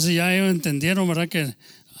 Entonces ya ellos entendieron, ¿verdad? Que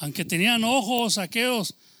aunque tenían ojos,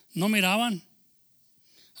 aquellos no miraban.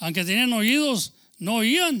 Aunque tenían oídos, no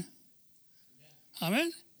oían.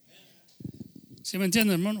 Amén. ¿Sí me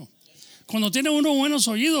entienden, hermano? Cuando tiene uno buenos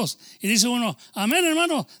oídos y dice uno, amén,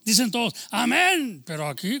 hermano, dicen todos, amén. Pero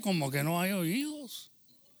aquí como que no hay oídos.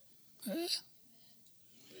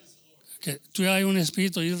 que tú hay un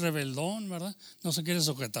espíritu ahí rebeldón, ¿verdad? No se quiere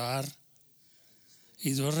sujetar.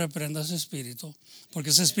 Y Dios reprenda ese espíritu, porque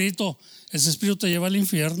ese espíritu te lleva al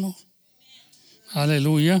infierno.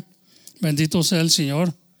 Aleluya. Bendito sea el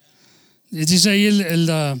Señor. Y dice ahí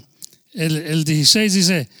el 16,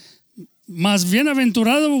 dice, mas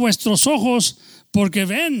bienaventurados vuestros ojos porque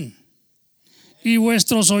ven, y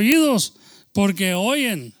vuestros oídos porque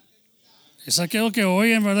oyen. Es aquello que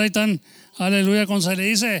oyen, ¿verdad? Y están, aleluya, cuando se le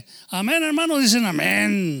dice amén, hermanos, dicen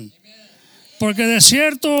amén. Porque de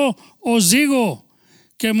cierto os digo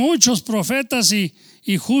que muchos profetas y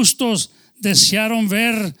justos desearon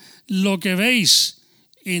ver lo que veis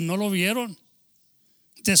y no lo vieron.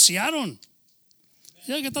 Desearon.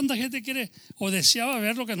 ¿Ya que tanta gente quiere o deseaba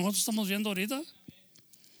ver lo que nosotros estamos viendo ahorita?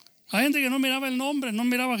 Hay gente que no miraba el nombre, no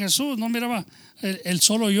miraba a Jesús, no miraba el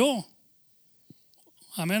solo yo.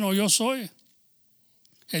 Amén, o yo soy.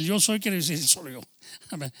 El yo soy quiere decir el solo yo.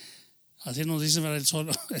 Amén. Así nos dice el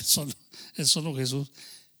solo Jesús.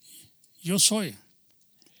 Yo soy.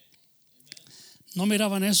 No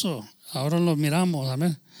miraban eso, ahora lo miramos,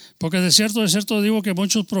 amén. Porque de cierto digo que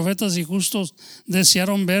muchos profetas y justos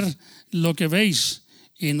desearon ver lo que veis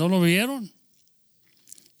y no lo vieron,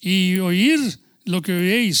 y oír lo que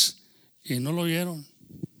oíais y no lo oyeron.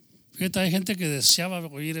 Fíjate, hay gente que deseaba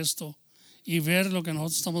oír esto y ver lo que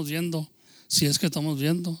nosotros estamos viendo, si es que estamos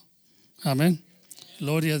viendo. Amén.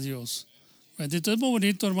 Gloria a Dios. Bendito. Es muy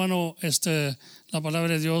bonito, hermano, la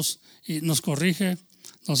palabra de Dios, y nos corrige,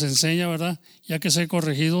 nos enseña, ¿verdad? Ya que ser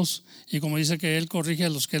corregidos, y como dice que Él corrige a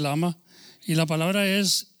los que Él ama, y la palabra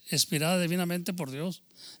es inspirada divinamente por Dios.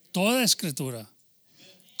 Toda escritura,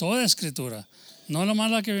 no nomás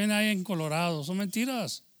la que viene ahí en Colorado, son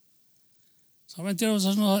mentiras. Son mentiras,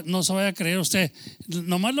 no se vaya a creer usted.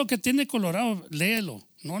 Nomás lo que tiene Colorado, léelo.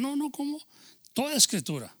 No, ¿cómo? Toda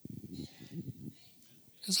escritura.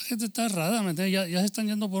 Esa gente está errada, ¿me entiendes? Ya se están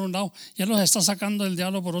yendo por un lado, ya los está sacando el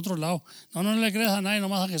diablo por otro lado. No le creas a nadie,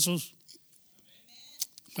 nomás a Jesús.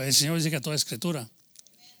 Pues el Señor dice que toda escritura.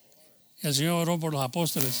 Y el Señor oró por los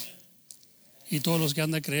apóstoles y todos los que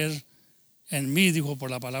han de creer en mí, dijo,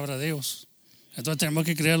 por la palabra de Dios. Entonces tenemos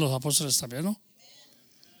que creer a los apóstoles también, ¿no?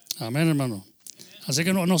 Amén, hermano. Así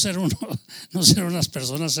que no ser unas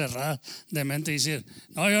personas cerradas de mente y decir,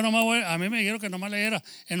 no, yo nomás voy, a mí me dijeron que nomás leyera,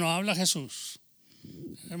 y no habla Jesús.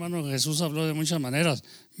 Hermano, Jesús habló de muchas maneras.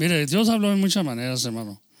 Mire, Dios habló de muchas maneras,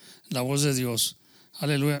 hermano. La voz de Dios.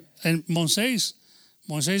 Aleluya. En Moisés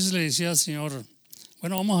le decía al Señor,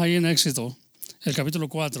 bueno, vamos ahí en Éxodo, el capítulo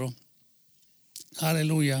 4.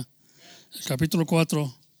 Aleluya. El capítulo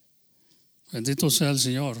 4. Bendito sea el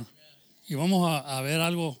Señor. Y vamos a ver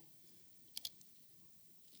algo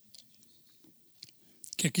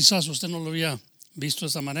que quizás usted no lo había visto de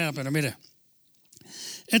esta manera, pero mire.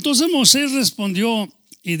 Entonces Moisés respondió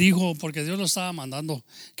y dijo, porque Dios lo estaba mandando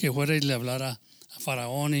que fuera y le hablara a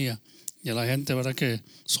Faraón y a la gente, ¿verdad? Que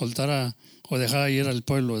soltara o dejara ir al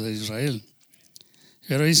pueblo de Israel.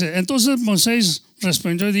 Pero dice, entonces Moisés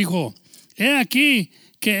respondió y dijo, he aquí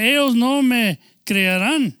que ellos no me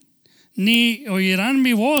creerán, ni oirán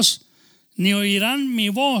mi voz,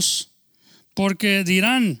 porque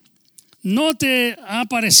dirán, ¿no te ha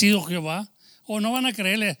parecido Jehová? O no van a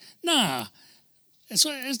creerle, nada.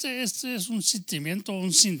 Eso, este es un sentimiento,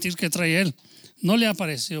 un sentir que trae él. No le ha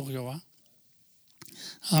parecido Jehová.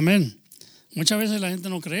 Amén. Muchas veces la gente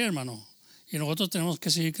no cree, hermano, y nosotros tenemos que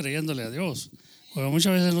seguir creyéndole a Dios, porque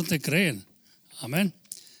muchas veces no te creen. Amén.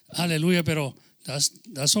 Aleluya, pero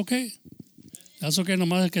that's okay. That's okay,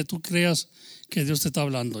 nomás es que tú creas que Dios te está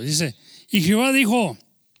hablando. Dice, y Jehová dijo,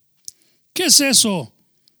 ¿qué es eso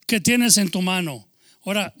que tienes en tu mano?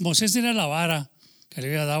 Ahora, Moisés tiene la vara que le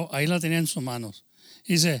había dado, ahí la tenía en sus manos.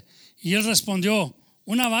 Dice, y él respondió,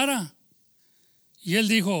 una vara. Y él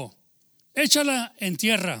dijo, échala en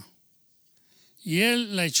tierra. Y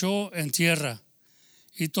él la echó en tierra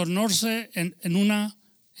y tornóse en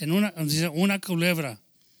una culebra.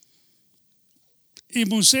 Y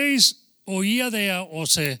Moisés oía de ella o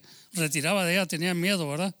se retiraba de ella, tenía miedo,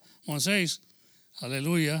 ¿verdad? Moisés,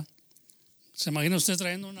 aleluya. ¿Se imagina usted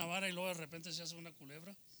trayendo una vara y luego de repente se hace una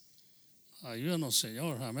culebra? Ayúdanos,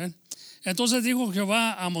 Señor, amén. Entonces dijo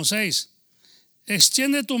Jehová a Moisés,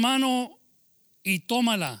 extiende tu mano y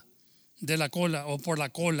tómala de la cola o por la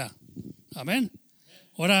cola. Amén.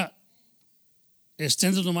 Ahora,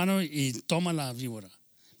 extiende tu mano y toma la víbora.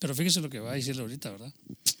 Pero fíjese lo que va a decirle ahorita, ¿verdad?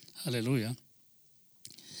 Aleluya.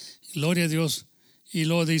 Gloria a Dios. Y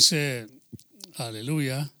luego dice,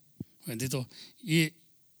 aleluya, bendito. Y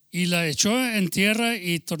la echó en tierra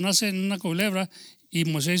y tornase en una culebra. Y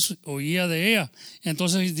Moisés oía de ella.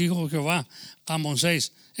 Entonces dijo Jehová a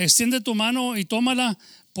Moisés, extiende tu mano y tómala,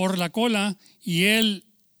 por la cola, y él,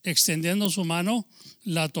 extendiendo su mano,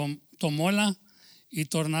 la tomóla y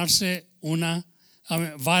tornarse una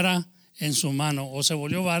vara en su mano, o se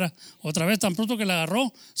volvió vara. Otra vez, tan pronto que la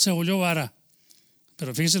agarró, se volvió vara.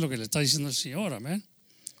 Pero fíjese lo que le está diciendo el Señor, amén.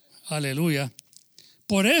 Aleluya.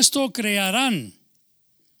 Por esto crearán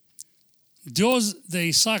Dios de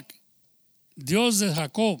Isaac, Dios de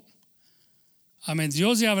Jacob. Amén.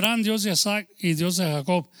 Dios de Abraham, Dios de Isaac y Dios de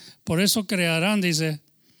Jacob. Por eso crearán, dice,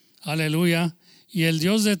 aleluya. Y el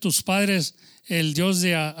Dios de tus padres, el Dios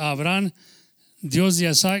de Abraham, Dios de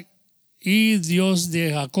Isaac y Dios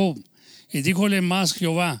de Jacob. Y díjole más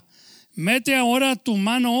Jehová: mete ahora tu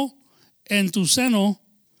mano en tu seno.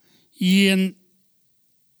 Y él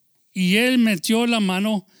metió la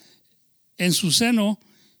mano en su seno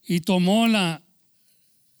y tomó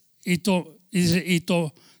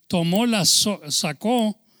tomó la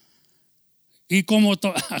sacó, y como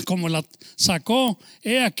la sacó,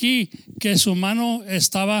 he aquí que su mano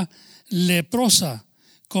estaba leprosa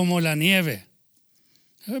como la nieve.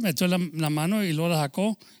 Metió la mano y luego la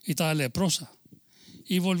sacó y estaba leprosa.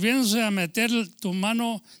 Y volviéndose a meter tu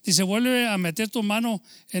mano, dice, vuelve a meter tu mano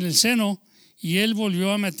en el seno, y él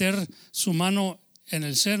volvió a meter su mano en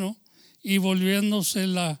el seno, y volviéndose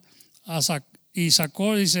y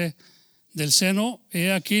sacó, dice, del seno,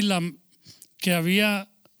 he aquí que había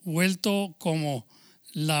vuelto como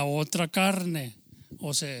la otra carne,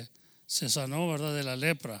 o se sanó, ¿verdad?, de la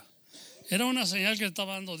lepra. Era una señal que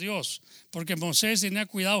estaba dando Dios, porque Moisés tenía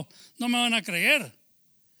cuidado, no me van a creer.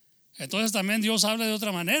 Entonces también Dios habla de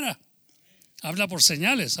otra manera, habla por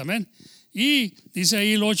señales, amén. Y dice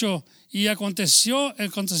ahí el 8, y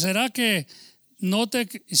acontecerá que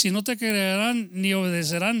si no te creerán ni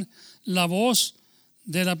obedecerán la voz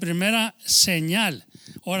de la primera señal.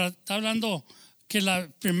 Ahora está hablando que la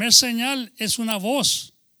primera señal es una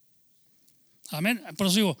voz. Amén. Por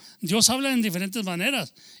eso digo, Dios habla en diferentes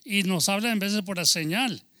maneras y nos habla en veces por la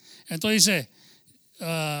señal. Entonces dice,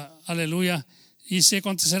 aleluya, y se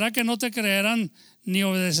acontecerá que no te creerán ni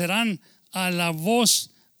obedecerán a la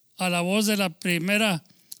voz de la primera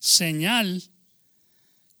señal.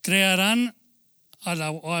 Crearán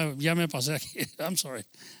ya me pasé aquí, I'm sorry,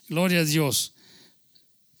 gloria a Dios.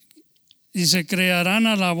 Dice, crearán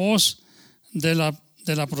a la voz de la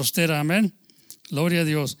prostera, amén, gloria a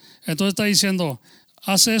Dios. Entonces está diciendo,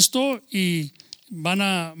 haz esto y van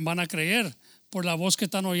a creer por la voz que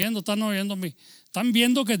están oyendo. Están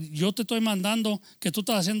viendo que yo te estoy mandando, que tú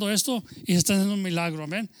estás haciendo esto y estás haciendo un milagro,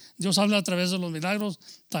 amén. Dios habla a través de los milagros,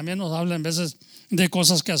 también nos habla en veces de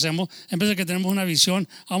cosas que hacemos. En vez de que tenemos una visión,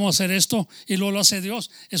 vamos a hacer esto y luego lo hace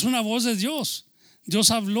Dios. Es una voz de Dios.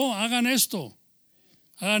 Dios habló, hagan esto,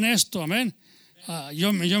 amén.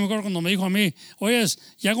 Yo me acuerdo cuando me dijo a mí, oye,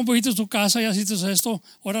 ya compusiste tu casa, ya hiciste esto,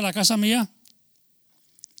 ahora la casa mía.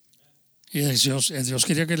 Y Dios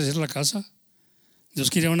quería que le hiciera la casa. Dios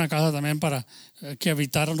quería una casa también para que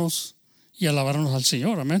habitáramos y alabáramos al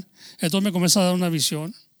Señor, amén. Entonces me comienza a dar una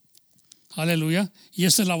visión, aleluya, y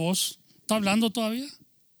esta es la voz. ¿Está hablando todavía?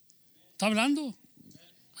 ¿Está hablando?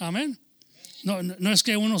 Amén. No es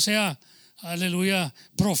que uno sea, aleluya,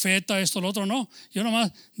 profeta, esto, lo otro, no. Yo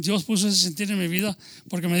nomás, Dios puso ese sentir en mi vida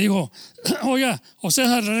porque me dijo, oye, ustedes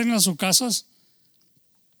arreglan sus casas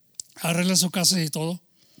y todo,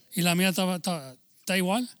 y la mía está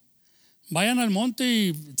igual. Vayan al monte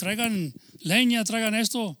y traigan leña, traigan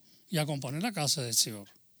esto y a componer la casa del Señor.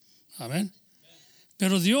 Amén.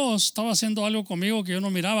 Pero Dios estaba haciendo algo conmigo que yo no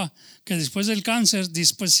miraba, que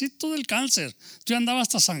despuésito del cáncer, yo andaba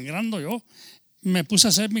hasta sangrando yo. Me puse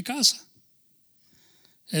a hacer mi casa.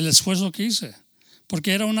 El esfuerzo que hice,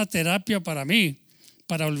 porque era una terapia para mí,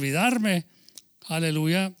 para olvidarme,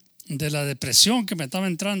 aleluya, de la depresión que me estaba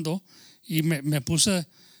entrando, y me puse a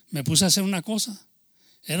hacer una cosa.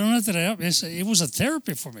 Era una terapia. It was a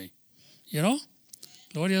therapy for me, you know.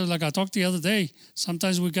 Gloria, like I talked the other day,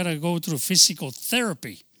 sometimes we gotta go through physical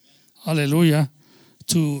therapy, hallelujah,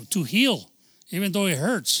 to heal, even though it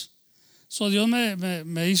hurts. So Dios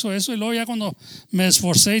me hizo eso, y luego ya cuando me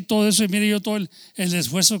esforcé y todo eso, y mire yo todo el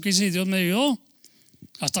esfuerzo que hice y Dios me ayudó.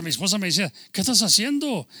 Hasta mi esposa me decía, ¿qué estás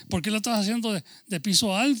haciendo? ¿Por qué la estás haciendo de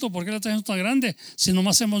piso alto? ¿Por qué la estás haciendo tan grande? Si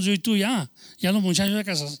nomás hacemos yo y tú ya los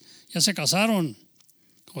muchachos ya se casaron.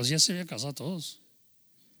 Pues ya se habían casado todos.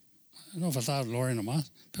 No faltaba Lori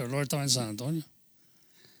nomás, pero Lori estaba en San Antonio.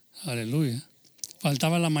 Aleluya.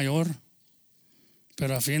 Faltaba la mayor,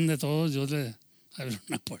 pero a fin de todo Dios le abrió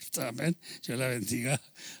una puerta, amén. Dios la bendiga,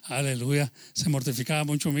 aleluya. Se mortificaba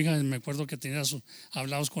mucho mi hija, me acuerdo que tenía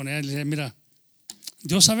hablados con ella y le dije, mira,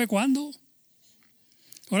 Dios sabe cuándo.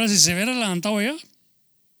 Ahora si se hubiera levantado ella,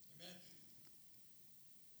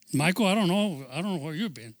 Michael, I don't know where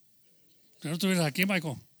you've been. Si no estuvieras aquí,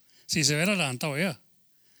 Michael, si se hubiera levantado ya.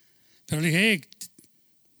 Pero le dije, hey,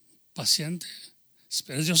 paciente,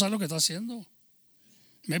 espera, Dios sabe lo que está haciendo.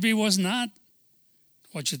 Maybe it was not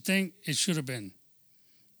what you think it should have been.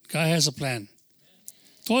 God has a plan.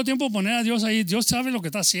 Todo el tiempo poner a Dios ahí, Dios sabe lo que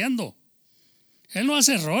está haciendo. Él no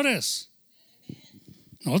hace errores.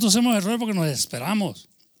 Nosotros hacemos errores porque nos desesperamos.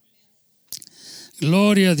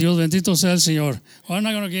 Gloria a Dios, bendito sea el Señor. We're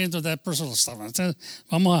not going to get into that personal stuff.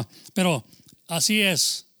 Pero así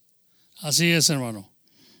es, hermano.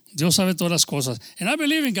 Dios sabe todas las cosas. And I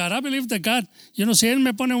believe in God. I believe that God, si Él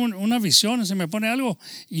me pone una visión, si me pone algo,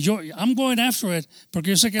 y I'm going after it,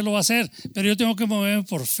 porque yo sé que Él lo va a hacer, pero yo tengo que moverme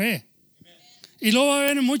por fe. Y luego va a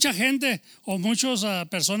haber mucha gente o muchas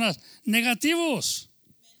personas negativos.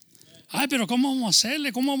 Ay, pero ¿cómo vamos a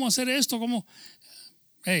hacerle? ¿Cómo vamos a hacer esto? ¿Cómo?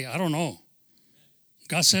 Hey, I don't know.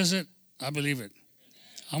 God says it, I believe it.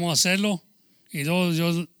 Vamos a hacerlo y luego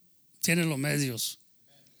Dios tiene los medios.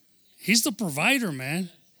 He's the provider, man.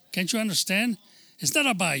 Can't you understand? It's not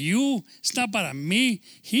about you. It's not about me.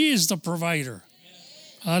 He is the provider.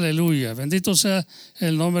 Aleluya. Bendito sea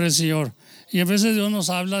el nombre del Señor. Y a veces Dios nos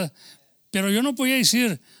habla, pero yo no podía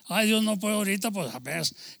decir, ay, Dios no puedo ahorita, pues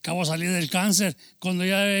apenas acabo de salir del cáncer. Cuando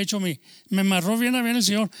ya he hecho me amarró bien a bien el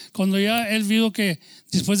Señor. Cuando ya Él vio que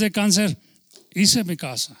después del cáncer hice mi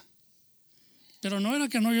casa. Pero no era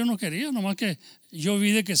que yo no quería, nomás que yo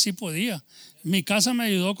vi de que sí podía. Mi casa me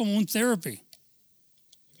ayudó como un therapy.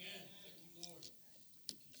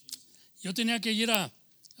 Yo tenía que ir a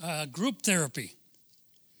group therapy.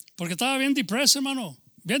 Porque estaba bien depressed, hermano.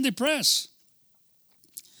 Bien depressed.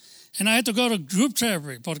 And I had to go to group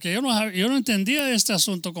therapy. Porque yo no entendía este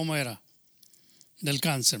asunto como era. Del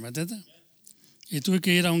cáncer, ¿me entiendes? Y tuve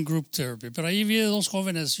que ir a un group therapy. Pero ahí vi dos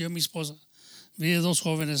jóvenes, yo y mi esposa. Vi dos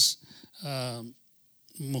jóvenes,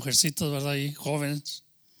 mujercitas, ¿verdad? Ahí, jóvenes.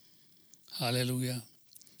 Aleluya.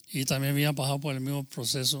 Y también habían pasado por el mismo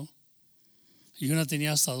proceso. Y una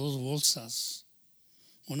tenía hasta 2 bolsas.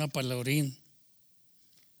 Una para el orín.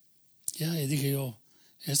 Y dije yo,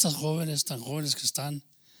 estas jóvenes, tan jóvenes que están,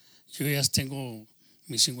 yo ya tengo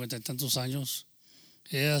mis 50 y tantos años.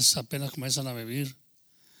 Ellas apenas comienzan a beber.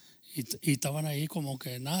 Y estaban ahí como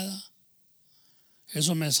que nada.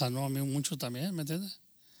 Eso me sanó a mí mucho también, ¿me entiendes?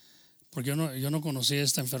 Porque yo no conocía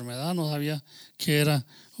esta enfermedad, no sabía qué era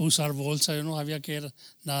usar bolsa, yo no sabía qué era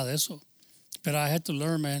nada de eso. Pero I had to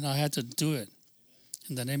learn, man, I had to do it.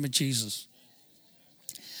 In the name of Jesus.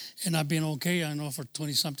 And I've been okay, I know, for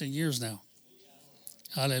 20-something years now.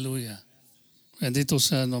 Aleluya. Bendito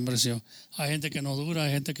sea el nombre del Señor. Hay gente que no dura,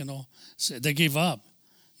 hay gente que no. They give up.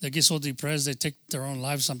 They get so depressed, they take their own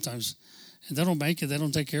lives sometimes. And they don't make it, they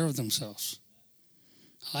don't take care of themselves.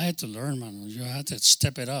 I had to learn, man. You had to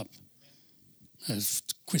step it up.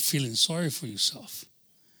 Quit feeling sorry for yourself.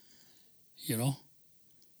 You know?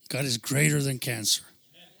 God is greater than cancer.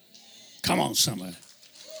 Come on, somebody.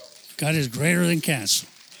 God is greater than cancer.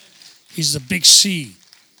 He's the big C.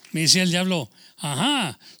 Me decía el diablo,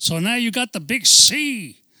 so now you got the big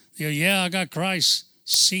C. Digo, yeah, I got Christ.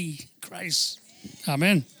 C, Christ.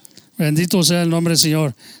 Amen. Bendito sea el nombre del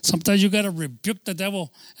Señor. Sometimes you got to rebuke the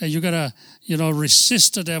devil and you got to,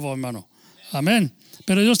 resist the devil, hermano. Amén.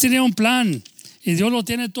 Pero Dios tenía un plan y Dios lo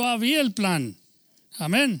tiene todavía el plan.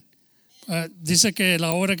 Amén. Dice que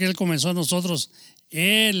la obra que Él comenzó a nosotros,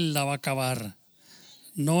 Él la va a acabar.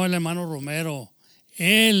 No el hermano Romero.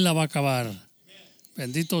 Él la va a acabar.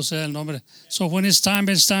 Bendito sea el nombre. So when it's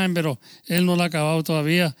time, pero Él no la ha acabado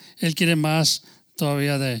todavía. Él quiere más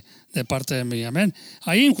todavía de parte de mí. Amén.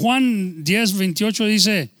 Ahí en Juan 10:28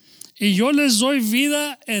 dice, y yo les doy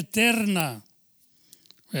vida eterna.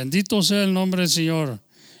 Bendito sea el nombre del Señor.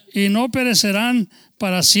 Y no perecerán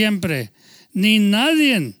para siempre. Ni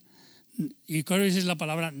nadie, y quiero decir la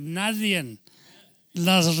palabra, nadie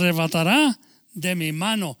las arrebatará de mi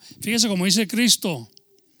mano. Fíjese como dice Cristo.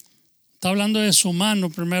 Está hablando de su mano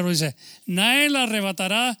primero. Dice, nadie la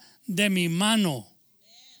arrebatará de mi mano.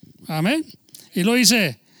 Amén. Y lo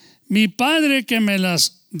dice, mi Padre que me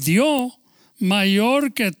las dio,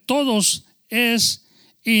 mayor que todos es,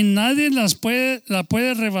 y nadie la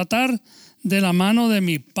puede arrebatar de la mano de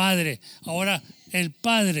mi Padre. Ahora, el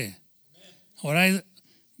Padre. Ahora,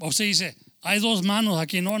 usted dice, hay 2 manos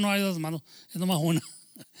aquí. No hay 2 manos, es nomás una.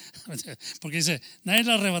 Porque dice, nadie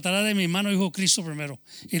la arrebatará de mi mano, dijo Cristo primero.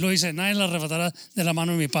 Y luego dice, nadie la arrebatará de la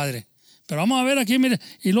mano de mi Padre. Pero vamos a ver aquí, mire.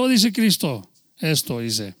 Y luego dice Cristo, esto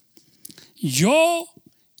dice, yo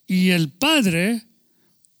y el Padre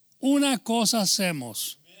una cosa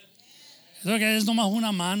hacemos. Eso que es nomás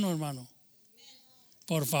una mano, hermano.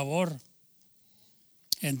 Por favor,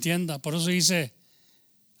 entienda. Por eso dice,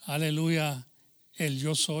 aleluya, el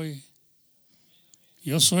yo soy.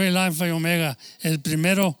 Yo soy el alfa y omega, el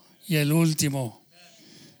primero y el último.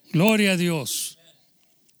 Gloria a Dios.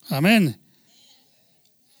 Amén.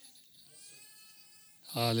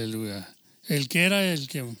 Aleluya. El que era el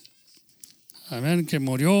que, amén, que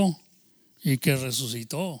murió y que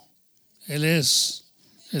resucitó. Él es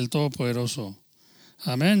el Todopoderoso.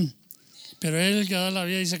 Amén. Pero Él es el que da la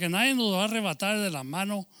vida. Dice que nadie nos va a arrebatar de la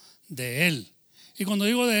mano de Él. Y cuando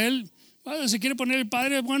digo de Él, bueno, si quiere poner el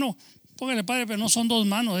Padre, bueno, póngale Padre, pero no son dos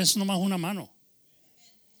manos, es nomás una mano.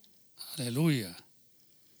 Aleluya.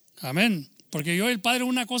 Amén. Porque yo y el Padre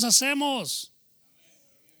una cosa hacemos.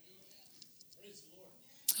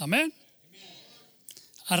 Amén.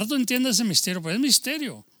 Al rato entiende ese misterio, pero es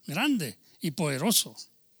misterio grande y poderoso.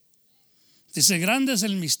 Dice, grande es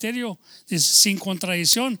el misterio, dice, sin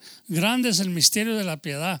contradicción, grande es el misterio de la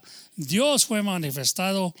piedad. Dios fue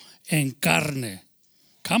manifestado en carne.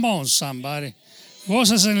 Come on, somebody.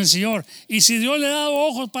 Goces en el Señor. Y si Dios le ha dado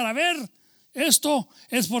ojos para ver esto,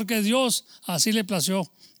 es porque Dios así le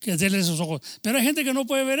plació que déle esos ojos. Pero hay gente que no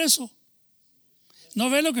puede ver eso. No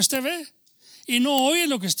ve lo que usted ve. Y no oye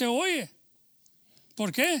lo que usted oye.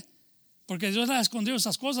 ¿Por qué? Porque Dios le ha escondido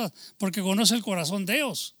esas cosas. Porque conoce el corazón de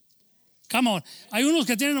Dios. Come on. Hay unos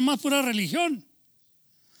que tienen nomás pura religión.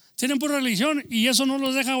 Tienen pura religión y eso no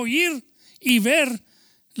los deja oír y ver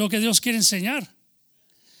lo que Dios quiere enseñar.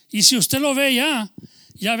 Y si usted lo ve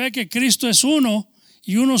ya ve que Cristo es uno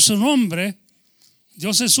y uno es su nombre.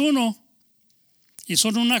 Dios es uno y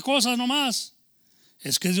son una cosa nomás.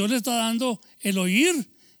 Es que Dios le está dando el oír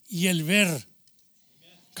y el ver.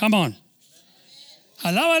 Come on.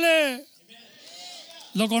 Alábale.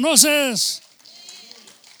 ¿Lo conoces?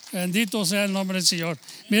 Bendito sea el nombre del Señor.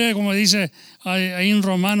 Mire como dice ahí en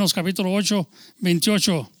Romanos capítulo 8,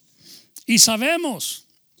 28. Y sabemos,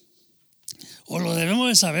 o lo debemos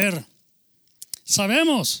de saber,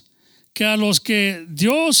 sabemos que a los que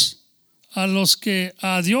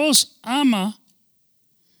a Dios ama,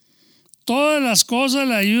 todas las cosas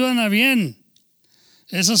le ayudan a bien.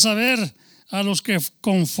 Es a saber, a los que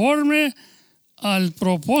conforme al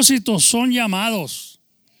propósito son llamados.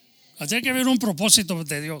 Tiene que haber un propósito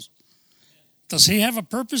de Dios. Does He have a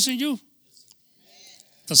purpose in you?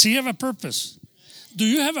 Does He have a purpose? Do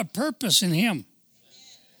you have a purpose in Him?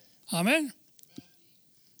 Amén.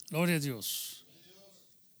 Gloria a Dios.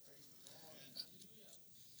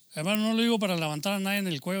 Hermano, no lo digo para levantar a nadie en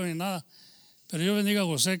el cuello ni nada, pero yo bendiga a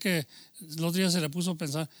José que el otro día se le puso a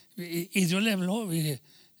pensar y Dios le habló, dije,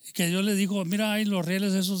 que Dios le dijo, mira ahí los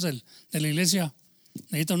rieles esos de la iglesia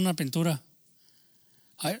necesitan una pintura.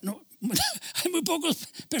 Hay muy pocas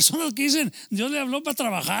personas que dicen Dios le habló para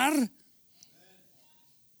trabajar,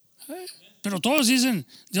 pero todos dicen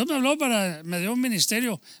Dios me habló me dio un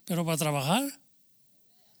ministerio, pero para trabajar.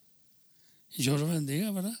 Y yo lo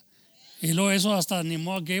bendiga, ¿verdad? Y luego eso hasta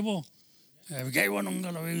animó a Gabo. Gabo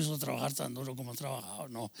nunca lo había visto trabajar tan duro como ha trabajado.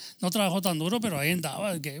 No trabajó tan duro, pero ahí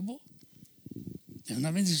andaba Gabo. Es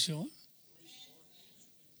una bendición.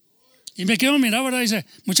 Y me quedo mirando, ¿verdad? Dice,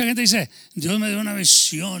 mucha gente dice, Dios me dio una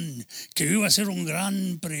visión que yo iba a ser un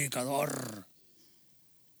gran predicador.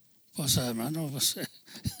 Pues hermano, pues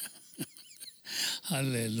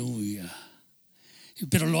aleluya.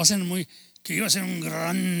 Pero lo hacen que iba a ser un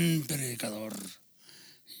gran predicador.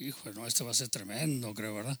 Hijo, no, este va a ser tremendo,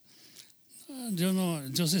 creo, ¿verdad?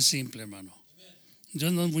 Dios es simple, hermano.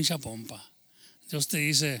 Dios no es mucha pompa. Dios te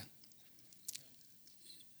dice,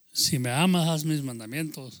 si me amas, haz mis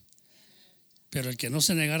mandamientos. Pero el que no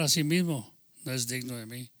se negara a sí mismo no es digno de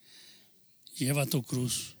mí. Lleva tu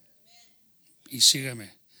cruz y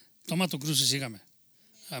sígueme. Toma tu cruz y sígame.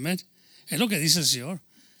 Amén. Es lo que dice el Señor.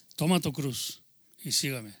 Toma tu cruz y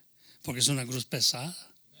sígame. Porque es una cruz pesada.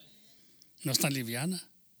 No es tan liviana.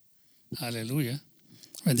 Aleluya.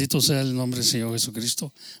 Bendito sea el nombre del Señor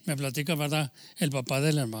Jesucristo. Me platica, ¿verdad? El papá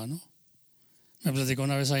del hermano. Me platicó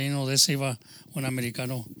una vez ahí en Odessa, iba un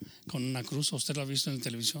americano con una cruz. ¿Usted lo ha visto en la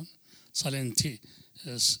televisión? Salen,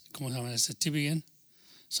 ¿cómo se llama? TVN.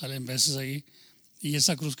 Salen veces ahí. Y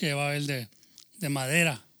esa cruz que llevaba él de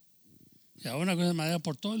madera. Llevaba una cruz de madera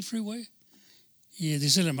por todo el freeway. Y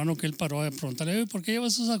dice el hermano que él paró a preguntarle, ¿por qué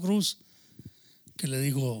llevas esa cruz? Que le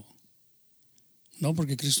dijo, no,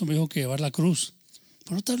 porque Cristo me dijo que llevar la cruz.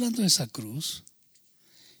 Pero no está hablando de esa cruz.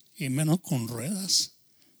 Y menos con ruedas.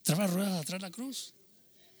 Trae ruedas atrás de la cruz.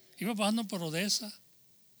 Iba pasando por Odessa.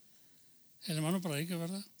 El hermano por ahí, que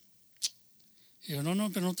verdad. Y yo,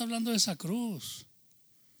 no, pero no está hablando de esa cruz.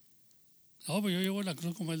 No, pues yo llevo la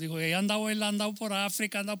cruz, como él dijo. Él ha andado por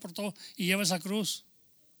África, ha andado por todo y lleva esa cruz.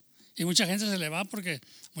 Y mucha gente se le va porque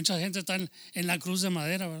mucha gente está en la cruz de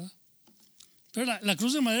madera, ¿verdad? Pero la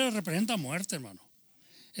cruz de madera representa muerte, hermano.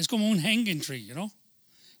 Es como un hanging tree, you know?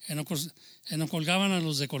 Y nos colgaban a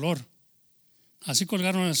los de color. Así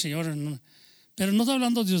colgaron al Señor. Pero no está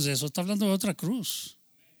hablando Dios de eso, está hablando de otra cruz.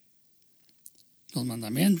 Los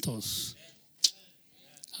mandamientos.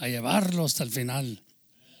 A llevarlo hasta el final.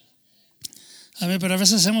 A ver, pero a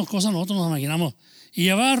veces hacemos cosas, nosotros nos imaginamos. Y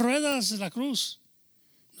llevar ruedas la cruz.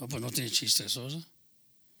 No, pues no tiene chiste eso. Le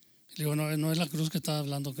digo, no es la cruz que está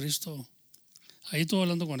hablando Cristo. Ahí estuve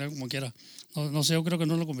hablando con él como quiera. No sé, yo creo que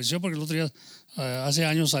no lo convenció porque el otro día, hace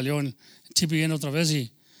años salió en TPN otra vez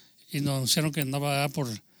y nos anunciaron que andaba por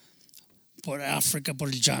África, por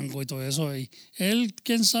el Django y todo eso. Y él,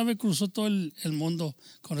 quién sabe, cruzó todo el mundo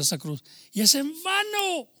con esa cruz. Y es en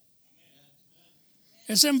vano.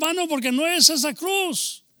 Es en vano porque no es esa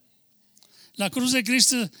cruz. La cruz de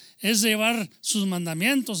Cristo es llevar sus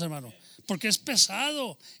mandamientos, hermano, porque es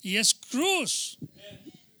pesado y es cruz.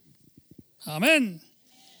 Amén.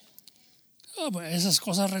 Oh, pues esas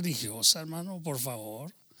cosas religiosas, hermano, por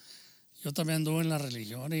favor. Yo también anduve en la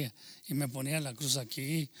religión y me ponía la cruz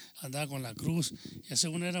aquí, andaba con la cruz. Y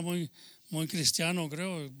según era muy cristiano,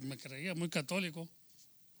 creo, me creía muy católico,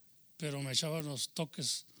 pero me echaba los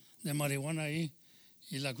toques de marihuana ahí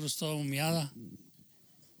y la cruz toda humeada.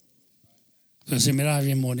 Pero se miraba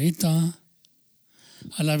bien bonita.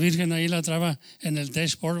 A la Virgen ahí la traía en el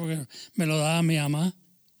dashboard porque me lo daba mi mamá.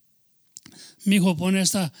 Mi hijo, pone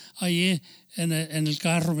esta ahí en el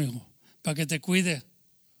carro, mi hijo, para que te cuide.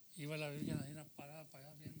 Iba la Virgen ahí parada para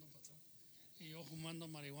allá viendo para atrás. Y yo fumando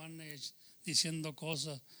marihuana y diciendo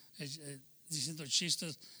cosas, diciendo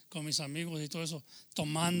chistes con mis amigos y todo eso,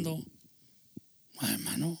 tomando. Ay,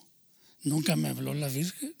 hermano, nunca me habló la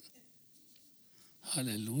Virgen.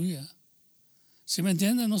 Aleluya. ¿Sí me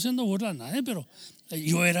entienden? No siendo burla a nadie, pero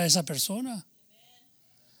yo era esa persona.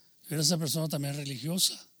 Yo era esa persona también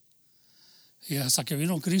religiosa. Y hasta que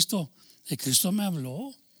vino Cristo, y Cristo me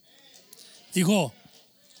habló. Dijo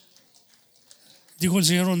el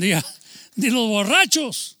Señor un día, ni los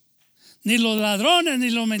borrachos, ni los ladrones,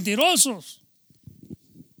 ni los mentirosos.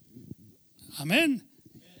 Amén.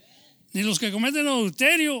 Ni los que cometen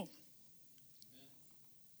adulterio,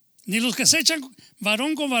 ni los que se echan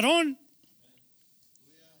varón con varón,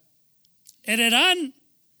 heredarán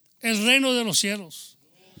el reino de los cielos.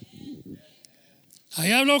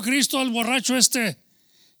 Ahí habló Cristo al borracho este.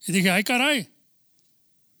 Y dije, ay caray,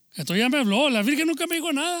 esto ya me habló. La Virgen nunca me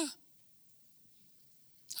dijo nada.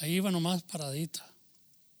 Ahí iba nomás paradita.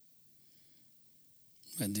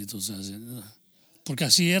 Bendito sea el Señor. Porque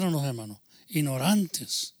así eran los hermanos,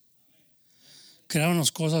 ignorantes. Creaban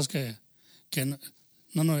cosas que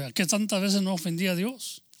tantas veces no ofendía a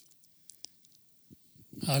Dios.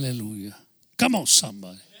 Aleluya. Come on,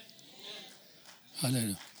 somebody.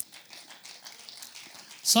 Aleluya.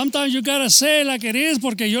 Sometimes you gotta say like it is,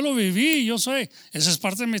 porque yo lo viví, yo soy. Esa es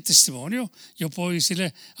parte de mi testimonio. Yo puedo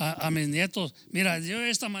decirle a mis nietos, mira, yo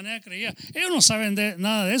de esta manera creía. Ellos no saben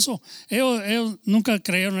nada de eso. Ellos nunca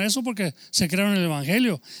creyeron eso porque se crearon en el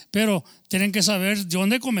Evangelio. Pero tienen que saber de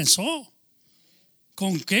dónde comenzó.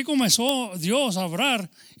 Con qué comenzó Dios a obrar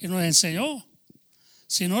y nos enseñó.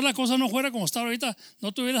 Si no, la cosa no fuera como está ahorita, no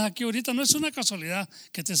estuvieras aquí ahorita. No es una casualidad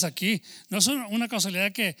que estés aquí. No es una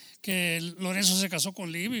casualidad que Lorenzo se casó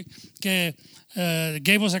con Libby, que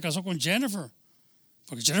Gable se casó con Jennifer.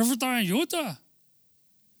 Porque Jennifer estaba en Utah.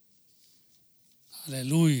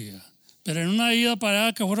 Aleluya. Pero en una ida para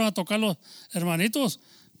allá que fueron a tocar los hermanitos,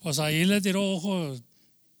 pues ahí le tiró ojo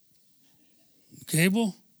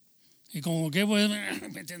Gable. Y como Gable,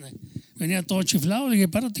 ¿me entiendes? Venía todo chiflado. Le dije,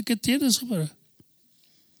 párate, ¿qué tienes?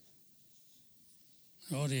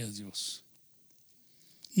 Gloria a Dios.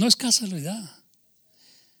 No es casualidad.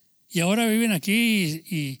 Y ahora viven aquí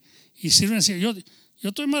y sirven así. Yo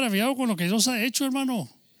estoy maravillado con lo que Dios ha hecho,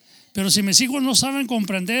 hermano. Pero si mis hijos no saben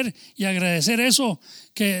comprender y agradecer eso,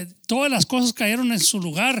 que todas las cosas cayeron en su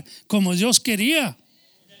lugar como Dios quería.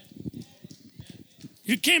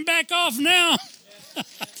 You came back off now.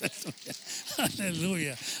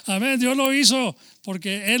 Aleluya. Amén. Dios lo hizo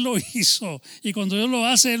porque Él lo hizo. Y cuando Dios lo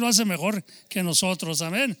hace, Él lo hace mejor que nosotros.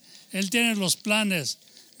 Amén. Él tiene los planes.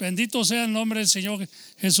 Bendito sea el nombre del Señor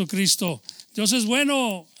Jesucristo. Dios es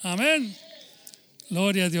bueno. Amén.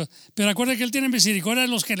 Gloria a Dios. Pero acuérdate que Él tiene misericordia de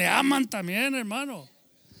los que le aman también, hermano.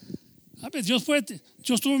 Amén. Dios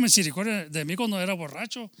tuvo misericordia de mí cuando era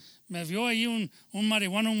borracho. Me vio ahí un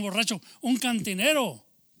marihuano, un borracho, un cantinero.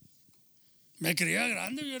 Me creía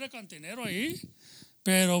grande, yo era cantinero ahí.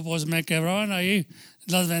 Pero pues me quebraban ahí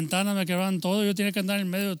las ventanas, me quebraban todo. Yo tenía que andar en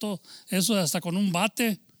medio de todo eso, hasta con un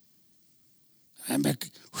bate.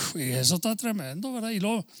 Y eso está tremendo, ¿verdad? Y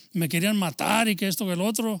luego me querían matar y que esto, que el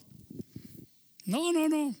otro.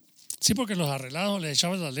 No. Sí, porque los arreglados le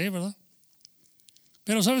echabas la ley, ¿verdad?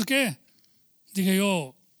 Pero ¿sabes qué? Dije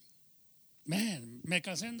yo, me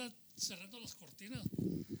casé andar cerrando las cortinas.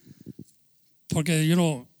 Porque,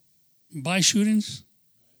 by shootings,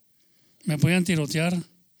 me podían tirotear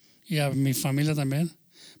y a mi familia también,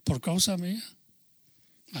 por causa mía,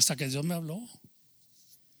 hasta que Dios me habló.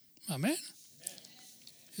 Amén.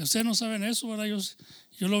 Y ustedes no saben eso, ¿verdad?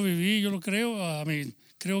 Yo lo viví, yo lo creo,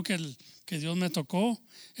 creo que Dios me tocó.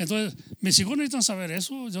 Entonces, mis hijos necesitan saber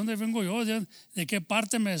eso, de dónde vengo yo, de qué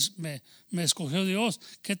parte me escogió Dios,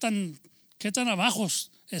 qué tan abajo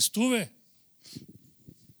estuve.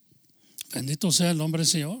 Bendito sea el nombre del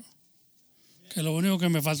Señor. Que lo único que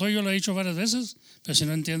me faltó, yo lo he dicho varias veces, pero si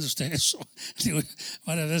no entiende usted eso, digo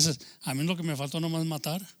varias veces, a mí lo que me faltó nomás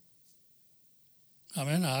matar.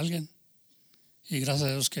 Amén, a alguien. Y gracias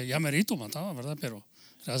a Dios que ya merito mataba, ¿verdad? Pero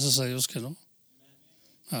gracias a Dios que no.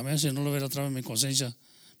 Amén, si no lo hubiera traído en mi conciencia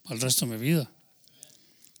para el resto de mi vida.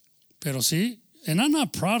 Pero sí, and I'm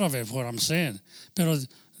not proud of it, what I'm saying. Pero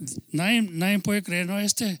nadie puede creer, no,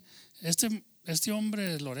 este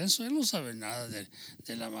hombre Lorenzo, él no sabe nada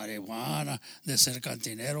de la marihuana, de ser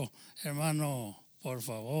cantinero. Hermano, por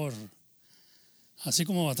favor. Así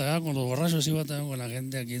como batallaba con los borrachos, así batallaba con la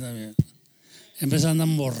gente aquí también. En vez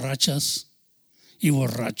andan borrachas y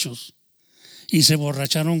borrachos. Y se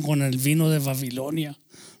borracharon con el vino de Babilonia,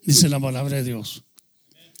 dice la palabra de Dios.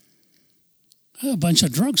 I have a bunch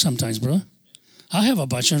of drugs sometimes, bro. I have a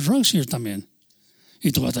bunch of drugs here también.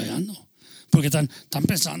 Y tú batallando. Porque están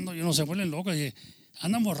pensando, se vuelven locos y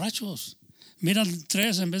andan borrachos. Miran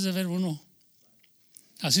 3 en vez de ver 1.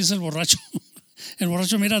 Así es el borracho. El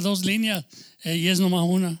borracho mira 2 líneas y es nomás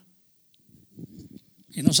una.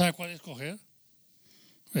 Y no sabe cuál escoger.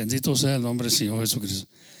 Bendito sea el nombre del Señor Jesucristo.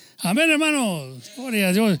 Amén, hermano. Gloria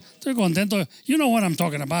a Dios. Estoy contento. You know what I'm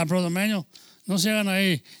talking about, Brother Manuel. No se hagan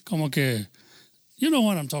ahí como que, you know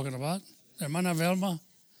what I'm talking about. Hermana Velma,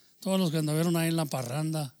 todos los que anduvieron ahí en la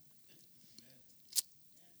parranda.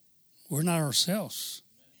 We're not ourselves.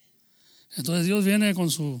 Entonces Dios viene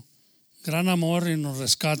con su gran amor y nos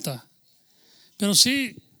rescata. Pero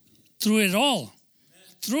sí, through it all,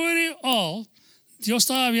 Dios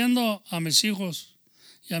estaba viendo a mis hijos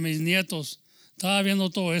y a mis nietos. Estaba viendo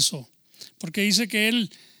todo eso. Porque dice que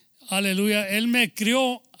Él, aleluya, Él me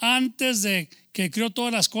crió antes de que creó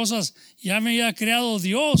todas las cosas. Ya me había creado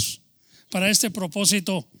Dios para este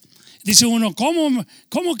propósito. Dice uno, ¿cómo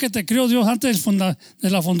que te creó Dios antes de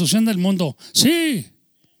la fundación del mundo? Sí,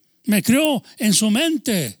 me creó en su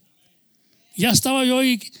mente. Ya estaba yo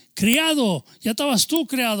ahí criado, ya estabas tú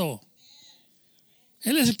creado.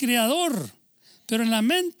 Él es el creador, pero en la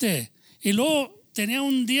mente. Y luego tenía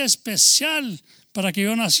un día especial para que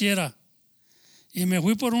yo naciera. Y me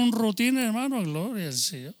fui por un rutina, hermano, gloria al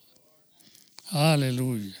Señor.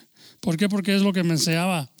 Aleluya. ¿Por qué? Porque es lo que me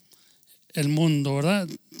enseñaba el mundo, ¿verdad?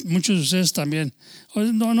 Muchos de ustedes también.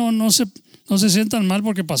 No se sientan mal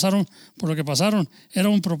porque pasaron por lo que pasaron. Era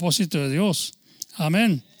un propósito de Dios.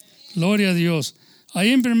 Amén. Gloria a Dios.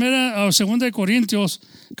 Ahí en 2 de Corintios,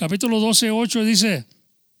 capítulo 12, 8 dice,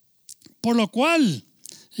 por lo cual,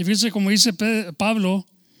 y fíjense como dice Pablo,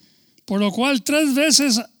 por lo cual 3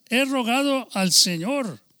 veces he rogado al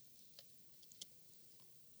Señor.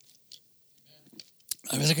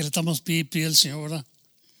 A veces que le estamos pidiendo al Señor, ¿verdad?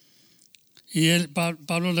 Y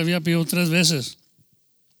Pablo le había pedido 3 veces.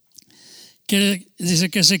 Que dice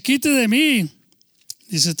que se quite de mí.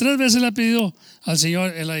 Dice 3 veces le ha pedido al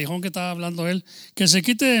Señor, el aguijón que estaba hablando él, que se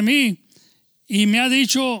quite de mí. Y me ha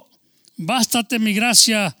dicho, bástate mi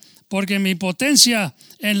gracia, porque mi potencia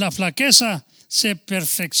en la flaqueza se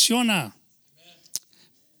perfecciona.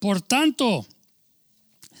 Por tanto,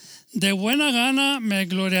 de buena gana me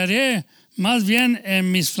gloriaré más bien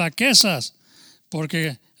en mis flaquezas,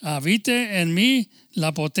 porque habite en mí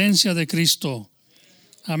la potencia de Cristo.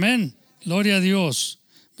 Amén. Gloria a Dios.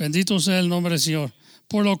 Bendito sea el nombre del Señor.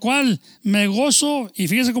 Por lo cual me gozo, y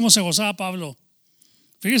fíjese cómo se gozaba Pablo.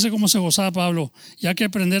 Fíjese cómo se gozaba Pablo. Y hay que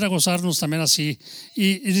aprender a gozarnos también así.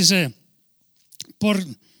 Y dice, por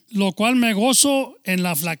lo cual me gozo en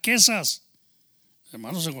las flaquezas.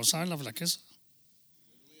 Hermano, se gozaba en la flaqueza.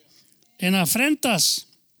 En afrentas,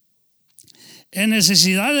 en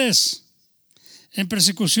necesidades, en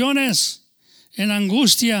persecuciones, en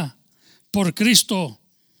angustia por Cristo.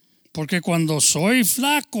 Porque cuando soy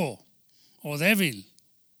flaco o débil,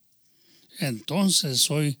 entonces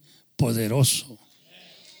soy poderoso.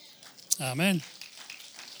 Amén.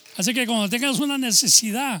 Así que cuando tengas una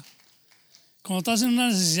necesidad, cuando estás en una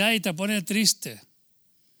necesidad y te pone triste,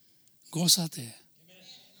 gózate.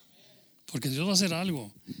 Porque Dios va a hacer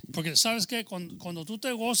algo. Porque sabes que cuando tú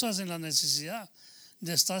te gozas en la necesidad,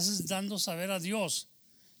 le estás dando saber a Dios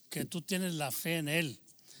que tú tienes la fe en Él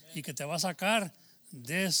y que te va a sacar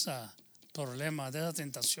de ese problema, de esa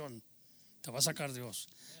tentación. Te va a sacar Dios.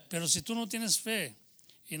 Pero si tú no tienes fe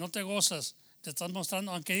y no te gozas, te estás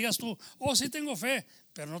mostrando, aunque digas tú, oh, sí tengo fe,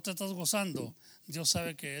 pero no te estás gozando, Dios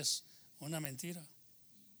sabe que es una mentira.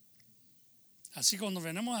 Así cuando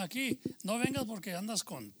venimos aquí, no vengas porque andas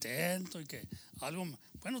contento y que algo,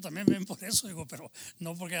 bueno, también ven por eso, digo, pero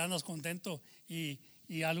no porque andas contento y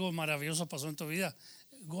algo maravilloso pasó en tu vida.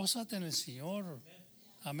 Gózate en el Señor.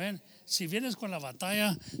 Amén. Si vienes con la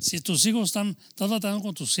batalla, si tus hijos estás batallando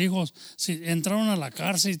con tus hijos, si entraron a la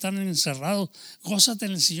cárcel y están encerrados, gózate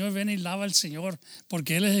en el Señor, ven y lava al Señor,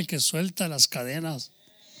 porque Él es el que suelta las cadenas,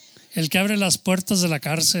 el que abre las puertas de la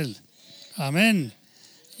cárcel. Amén.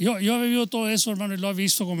 Yo he vivido todo eso, hermano, y lo he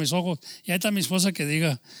visto con mis ojos. Y ahí está mi esposa que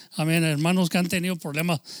diga, amén, hermanos que han tenido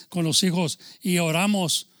problemas con los hijos y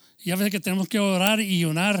oramos. Y a veces que tenemos que orar y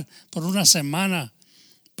ayunar por una semana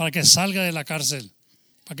para que salga de la cárcel.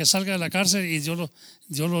 Para que salga de la cárcel y Dios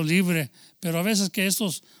lo libre. Pero a veces que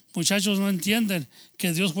estos muchachos no entienden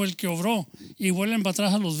que Dios fue el que obró y vuelven para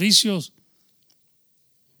atrás a los vicios.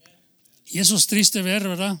 Y eso es triste ver,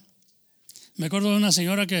 ¿verdad? Me acuerdo de una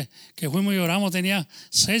señora que fuimos y oramos, tenía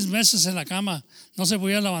 6 meses en la cama, no se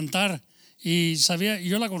podía levantar y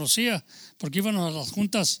yo la conocía porque íbamos a las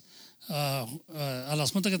juntas, a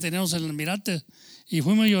las juntas que teníamos en el Mirante y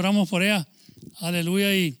fuimos y oramos por ella,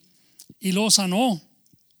 aleluya, y luego sanó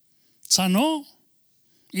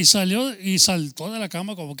y salió y saltó de la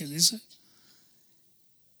cama como que dice,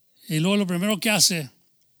 y luego lo primero que hace,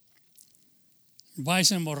 va y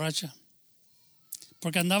se emborracha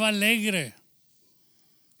porque andaba alegre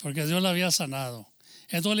porque Dios la había sanado.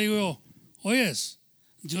 Entonces le digo, oyes,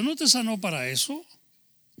 ¿Dios no te sanó para eso?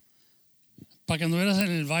 Para que anduvieras en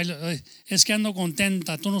el baile. Es que ando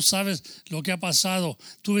contenta, tú no sabes lo que ha pasado.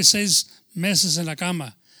 Tuve 6 meses en la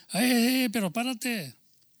cama. Pero párate.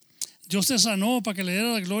 Dios te sanó para que le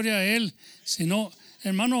diera la gloria a Él. Si no,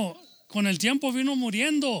 hermano, con el tiempo vino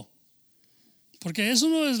muriendo. Porque eso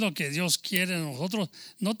no es lo que Dios quiere de nosotros.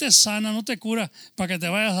 No te sana, no te cura para que te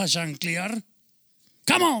vayas a chanclear.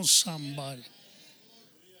 Come on, somebody.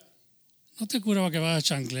 No te cura para que vayas a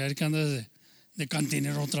chanclear y que andes de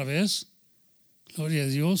cantinero otra vez. Gloria a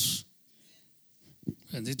Dios.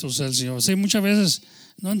 Bendito sea el Señor. Sí, muchas veces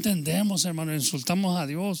no entendemos, hermano, insultamos a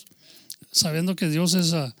Dios sabiendo que Dios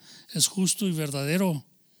es justo y verdadero.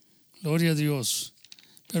 Gloria a Dios.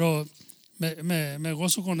 Pero me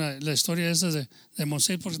gozo con la historia esa de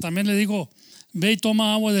Moisés, porque también le dijo, ve y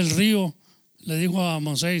toma agua del río, le dijo a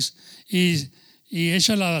Moisés, y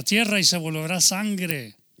échala a la tierra y se volverá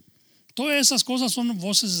sangre. Todas esas cosas son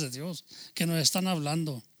voces de Dios que nos están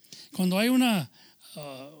hablando. Cuando hay un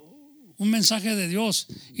mensaje de Dios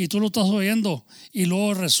y tú lo estás oyendo y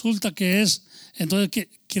luego resulta que es, entonces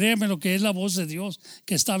créeme lo que es la voz de Dios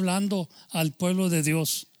que está hablando al pueblo de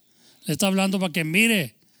Dios. Le está hablando para que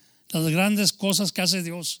mire las grandes cosas que hace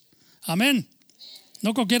Dios. Amén.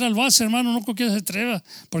 No cualquiera lo hace, hermano, no cualquiera se atreva,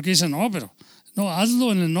 porque dice, no,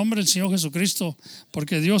 hazlo en el nombre del Señor Jesucristo,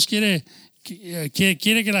 porque Dios quiere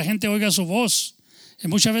que la gente oiga su voz. Y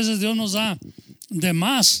muchas veces Dios nos da de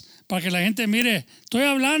más para que la gente mire, estoy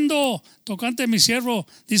hablando, tocante mi siervo,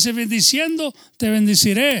 dice, bendiciendo te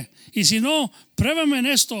bendeciré, y si no, pruébame en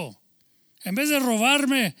esto, en vez de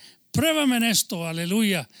robarme, pruébame en esto,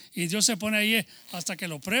 aleluya. Y Dios se pone ahí hasta que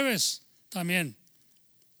lo pruebes también.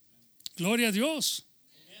 Gloria a Dios.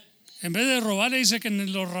 En vez de robarle, dice que ni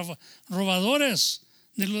los robadores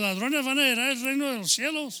ni los ladrones van a heredar el reino de los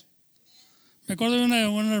cielos. Me acuerdo de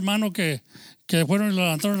un hermano que fueron y lo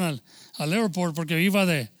levantaron al aeropuerto porque iba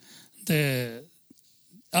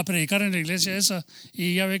a predicar en la iglesia esa,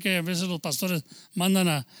 y ya ve que a veces los pastores mandan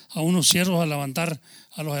a unos siervos a levantar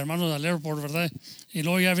a los hermanos del aeropuerto, ¿verdad? Y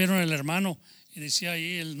luego ya vieron el hermano y decía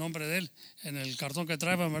ahí el nombre de él en el cartón que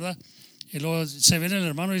traían, ¿verdad? Y luego se ve el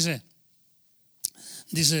hermano y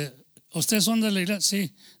dice, ¿ustedes son de la iglesia?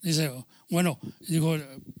 Sí. Dice, bueno, digo,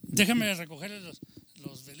 déjenme recoger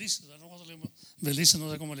los belices, ¿verdad? Belices,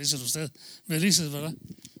 no sé cómo le dicen ustedes, belices, ¿verdad?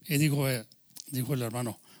 Y dijo el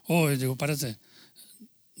hermano, digo, párate.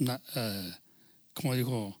 Como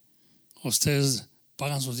dijo, ustedes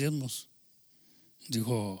pagan sus diezmos.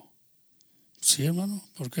 Dijo, sí, hermano,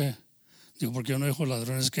 ¿por qué? Digo, porque yo no dejo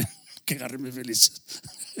ladrones que agarren mis felices.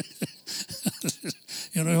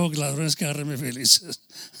 yo no dejo ladrones que agarrenme felices.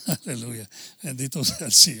 Aleluya. Bendito sea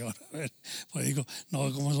el Señor. A ver, pues digo,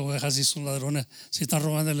 no, ¿cómo lo voy a dejar si son ladrones? Si están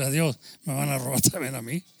robándole a Dios, me van a robar también a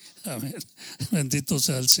mí. Amén. Bendito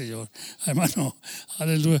sea el Señor. Hermano,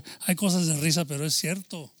 aleluya. Hay cosas de risa, pero es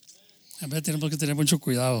cierto. A veces tenemos que tener mucho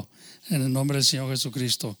cuidado en el nombre del Señor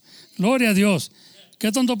Jesucristo. Gloria a Dios.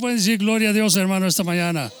 ¿Qué tanto pueden decir gloria a Dios, hermano, esta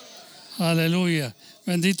mañana? Aleluya.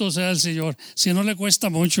 Bendito sea el Señor. Si no le cuesta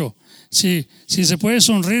mucho, si se puede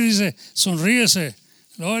sonreír, dice, sonríese.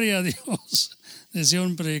 Gloria a Dios. Decía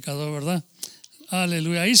un predicador, ¿verdad?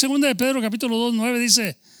 Aleluya. Ahí 2 de Pedro capítulo 2, 9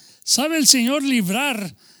 dice, ¿sabe el Señor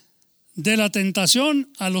librar de la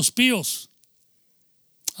tentación a los píos?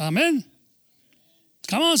 Amén.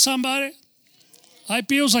 Come on, somebody. Hay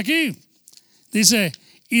píos aquí. Dice,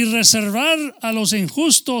 y reservar a los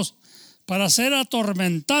injustos para ser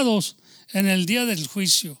atormentados en el día del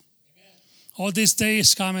juicio. Oh, this day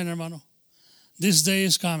is coming, hermano. This day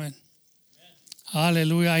is coming.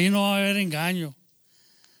 Aleluya. Ahí no va a haber engaño.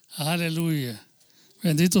 Aleluya.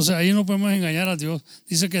 Bendito sea. Ahí no podemos engañar a Dios.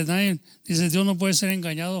 Dice que Dios no puede ser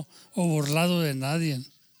engañado o burlado de nadie.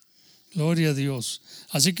 Gloria a Dios.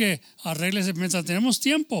 Así que arréglese. Mientras tenemos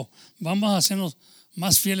tiempo, vamos a hacernos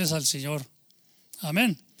más fieles al Señor.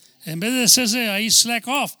 Amén. En vez de hacerse ahí slack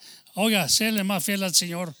off, oiga, séle más fiel al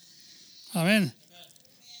Señor. Amén.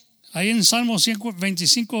 Ahí en Salmo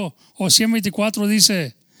 125 o 124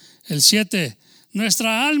 dice el 7,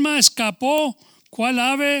 nuestra alma escapó cual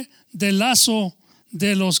ave del lazo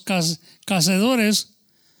de los cazadores.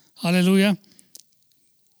 Aleluya.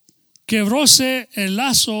 Quebróse el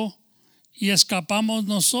lazo y escapamos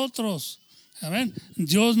nosotros. Amén.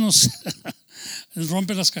 Dios nos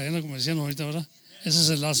rompe las cadenas, como decían ahorita, ¿verdad? Ese es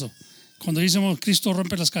el lazo. Cuando decimos Cristo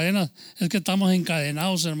rompe las cadenas, es que estamos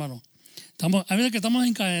encadenados, hermano. A veces que estamos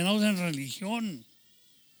encadenados en religión.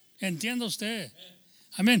 ¿Entiende usted?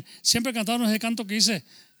 Amén. Siempre cantamos ese canto que dice,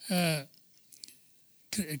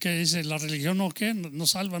 que dice, la religión no, ¿qué? No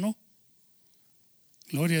salva, ¿no?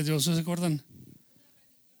 Gloria a Dios, ¿se acuerdan?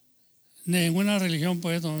 Ninguna religión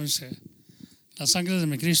puede, no, dice, la sangre de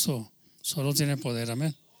mi Cristo solo tiene poder,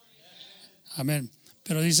 amén. Amén.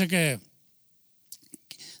 Pero dice que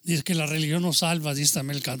la religión no salva, dice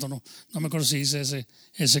también el canto, no me acuerdo si dice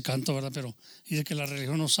ese canto, ¿verdad? Pero dice que la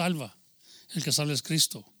religión no salva, el que salva es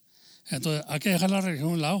Cristo. Entonces hay que dejar la religión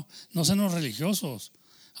a un lado, no seamos religiosos.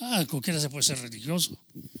 Cualquiera se puede ser religioso.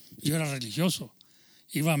 Yo era religioso,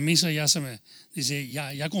 iba a misa y ya dice,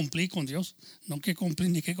 ya cumplí con Dios. No que cumplí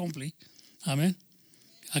ni que cumplí. Amén.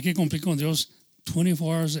 Hay que cumplir con Dios 24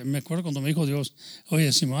 horas. Me acuerdo cuando me dijo Dios,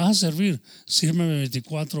 oye, si me vas a servir, sírveme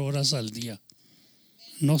 24 horas al día.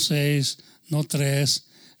 No 6, no 3,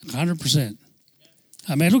 100%.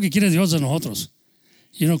 Amén. Es lo que quiere Dios de nosotros.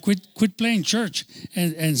 Quit playing church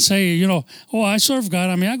and say, oh, I serve God.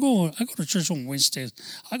 I mean, I go to church on Wednesdays.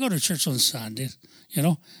 I go to church on Sundays.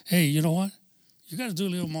 Hey, you know what? You got to do a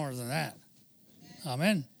little more than that.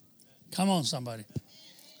 Amen. Come on, somebody.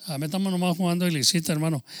 Amén. Estamos nomás jugando ilicita,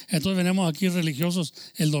 hermano. Entonces venimos aquí religiosos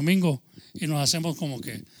el domingo y nos hacemos como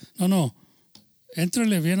que, no,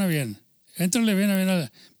 éntrele bien a bien. Éntrale bien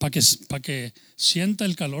para que sienta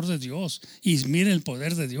el calor de Dios y mire el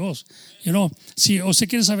poder de Dios. Si usted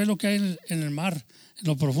quiere saber lo que hay en el mar, en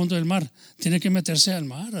lo profundo del mar, tiene que meterse al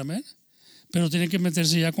mar, amén. Pero tiene que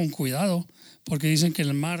meterse ya con cuidado, porque dicen que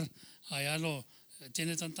el mar allá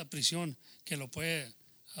tiene tanta prisión que lo puede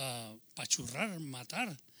pachurrar,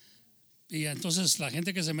 matar. Y entonces la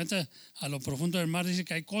gente que se mete a lo profundo del mar dice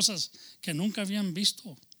que hay cosas que nunca habían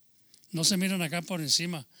visto. No se miran acá por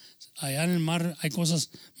encima. Allá en el mar hay cosas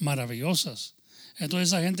maravillosas. Entonces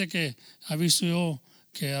esa gente que ha visto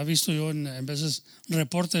yo en veces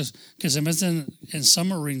reportes que se meten en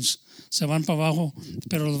submarines, se van para abajo,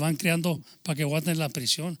 pero los van creando para que aguanten la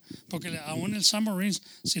prisión. Porque aún el submarines,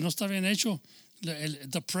 si no está bien hecho,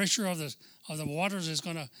 the pressure of the waters it's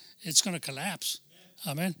gonna collapse.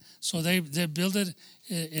 Amen. So they build it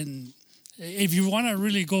if you want to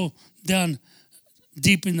really go down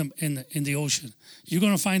deep in the ocean, you're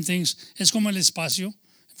going to find things. Es como el espacio.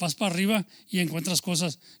 Vas para arriba y encuentras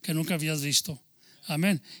cosas que nunca habías visto.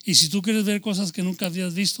 Amén. Y si tú quieres ver cosas que nunca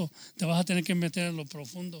habías visto, te vas a tener que meter en lo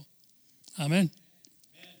profundo. Amén.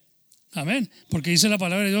 Amén. Porque dice la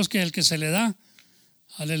palabra de Dios que el que se le da,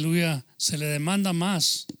 aleluya, se le demanda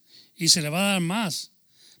más y se le va a dar más,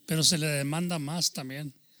 pero se le demanda más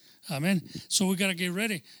también. Amén. So we gotta get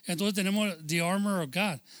ready. Entonces tenemos the armor of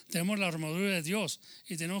God. Tenemos la armadura de Dios.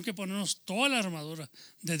 Y tenemos que ponernos toda la armadura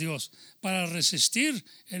de Dios para resistir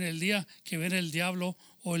en el día que viene el diablo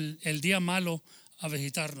o el día malo a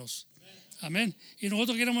visitarnos. Amén. Y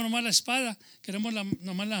nosotros queremos nomás la espada, queremos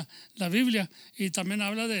nomás la Biblia. Y también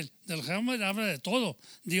habla del helmet, habla de todo.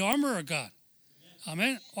 The armor of God.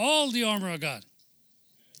 Amén. All the armor of God.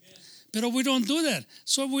 Pero we don't do that.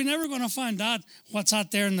 So we're never going to find out what's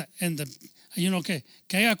out there in the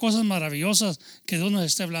que haya cosas maravillosas que Dios nos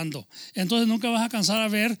esté hablando. Entonces nunca vas a cansar a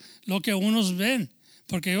ver lo que unos ven.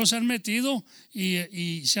 Porque ellos se han metido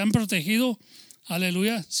y se han protegido.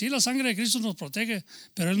 Aleluya. Sí, la sangre de Cristo nos protege,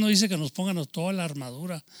 pero Él nos dice que nos pongan toda la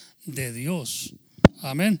armadura de Dios.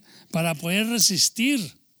 Amén. Para poder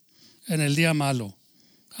resistir en el día malo.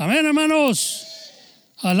 Amén, hermanos.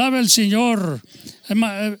 Alabe al Señor.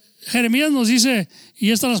 Jeremías nos dice,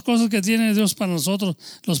 y estas son las cosas que tiene Dios para nosotros,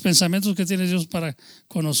 los pensamientos que tiene Dios para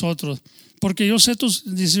con nosotros. Porque yo sé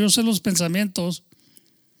los pensamientos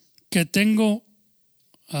que tengo,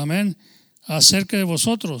 amén, acerca de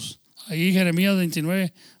vosotros. Ahí Jeremías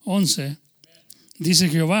 29:11 dice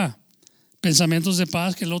Jehová, pensamientos de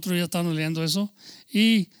paz, que el otro día estábamos leyendo eso,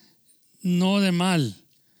 y no de mal,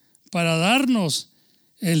 para darnos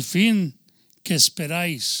el fin que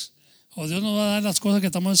esperáis. O Dios nos va a dar las cosas que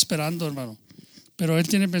estamos esperando, hermano. Pero Él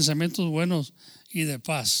tiene pensamientos buenos y de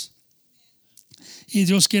paz. Y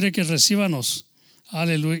Dios quiere que recíbanos.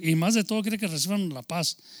 Aleluya. Y más de todo quiere que reciban la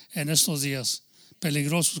paz en estos días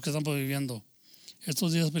peligrosos que estamos viviendo.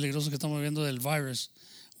 Estos días peligrosos que estamos viviendo del virus.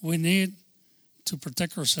 We need to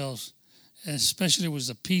protect ourselves, especially with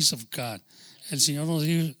the peace of God. El Señor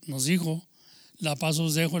nos dijo, la paz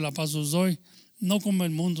os dejo y la paz os doy. No como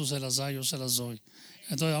el mundo se las da, yo se las doy.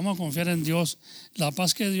 Entonces vamos a confiar en Dios. La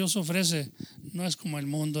paz que Dios ofrece no es como el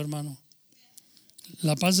mundo, hermano.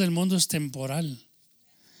 La paz del mundo es temporal,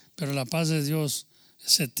 pero la paz de Dios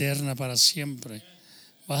es eterna para siempre.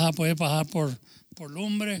 Vas a poder pasar por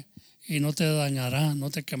lumbre y no te dañará, no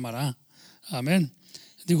te quemará. Amén.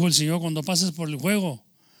 Dijo el Señor, cuando pases por el fuego,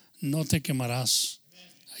 no te quemarás.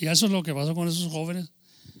 Y eso es lo que pasó con esos jóvenes,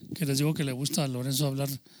 que les digo que le gusta a Lorenzo hablar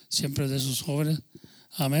siempre de esos jóvenes.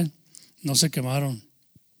 Amén. No se quemaron,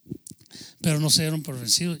 pero no se dieron por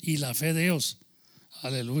vencidos. Y la fe de ellos,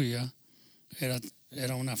 aleluya,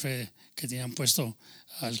 era una fe que tenían puesto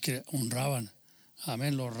al que honraban.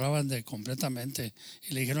 Amén, lo honraban completamente.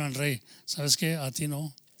 Y le dijeron al rey, ¿sabes qué? A ti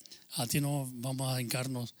no vamos a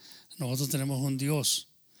hincarnos. Nosotros tenemos un Dios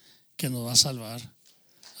que nos va a salvar.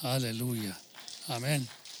 Aleluya. Amén.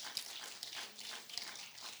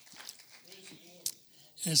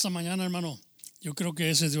 Esta mañana, hermano, yo creo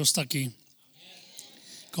que ese Dios está aquí.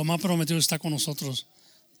 Como ha prometido, está con nosotros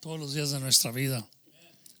todos los días de nuestra vida.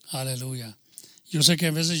 Aleluya. Yo sé que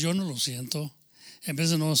a veces yo no lo siento. En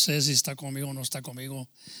veces no sé si está conmigo o no está conmigo.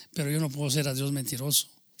 Pero yo no puedo ser a Dios mentiroso.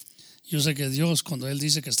 Yo sé que Dios, cuando Él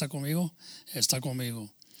dice que está conmigo, está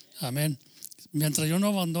conmigo. Amén. Mientras yo no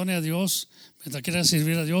abandone a Dios, mientras quiera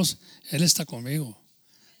servir a Dios, Él está conmigo.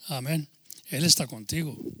 Amén. Él está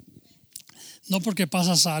contigo. No porque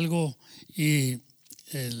pasas algo y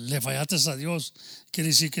le fallaste a Dios, quiere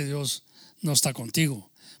decir que Dios no está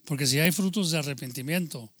contigo. Porque si hay frutos de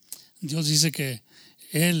arrepentimiento, Dios dice que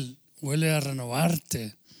Él vuelve a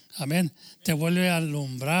renovarte. Amén. Te vuelve a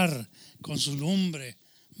alumbrar con su lumbre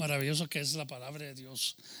maravilloso que es la palabra de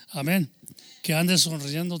Dios. Amén. Que andes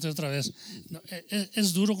sonriéndote otra vez.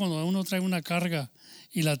 Es duro cuando uno trae una carga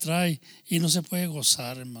y la trae y no se puede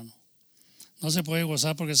gozar, hermano. No se puede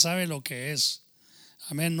gozar porque sabe lo que es.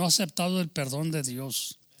 Amén. No ha aceptado el perdón de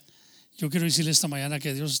Dios. Yo quiero decirle esta mañana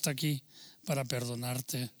que Dios está aquí para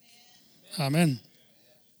perdonarte. Amén.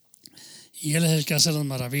 Y Él es el que hace las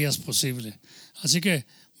maravillas posibles. Así que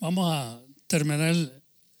vamos a terminar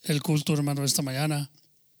el culto, hermano, esta mañana.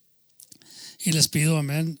 Y les pido,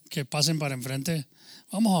 amén, que pasen para enfrente.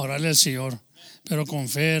 Vamos a orarle al Señor, pero con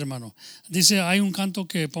fe, hermano. Dice, hay un canto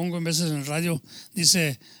que pongo en veces en el radio,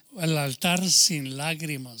 dice, el altar sin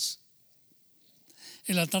lágrimas.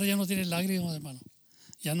 El altar ya no tiene lágrimas, hermano.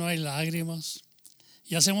 Ya no hay lágrimas.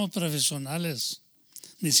 Ya somos profesionales.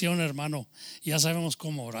 Dice un hermano, ya sabemos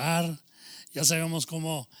cómo orar, ya sabemos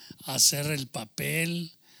cómo hacer el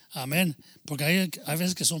papel. Amén. Porque hay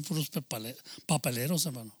veces que son puros papeleros,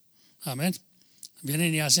 hermano. Amén.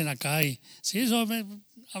 Vienen y hacen acá y sí, eso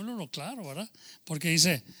hablo lo claro, ¿verdad? Porque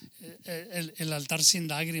dice el altar sin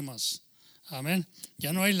lágrimas. Amén.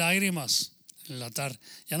 Ya no hay lágrimas en el altar.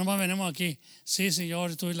 Ya nomás venimos aquí. Sí,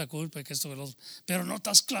 Señor, tuve la culpa y que esto que lo otro. Pero no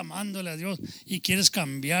estás clamándole a Dios y quieres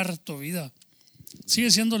cambiar tu vida.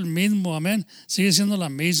 Sigue siendo el mismo, amén. Sigue siendo la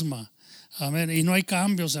misma. Amén. Y no hay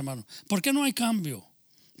cambios, hermano. ¿Por qué no hay cambio?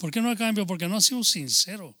 ¿Por qué no hay cambio? Porque no ha sido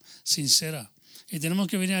sincera. Y tenemos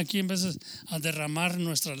que venir aquí en vez de a derramar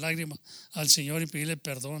nuestras lágrimas al Señor y pedirle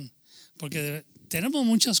perdón. Porque tenemos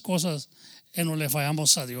muchas cosas en las que le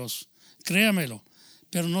fallamos a Dios. créamelo.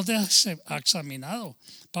 Pero no te has examinado.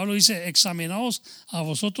 Pablo dice, examinaos a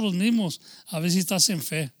vosotros mismos a ver si estás en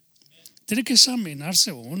fe. Tiene que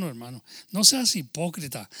examinarse uno, hermano. No seas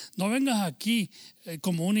hipócrita. No vengas aquí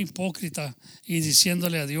como un hipócrita y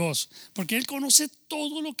diciéndole a Dios. Porque Él conoce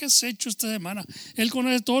todo lo que has hecho esta semana. Él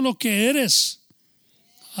conoce todo lo que eres.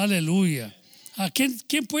 Aleluya. ¿A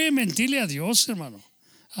quién puede mentirle a Dios, hermano?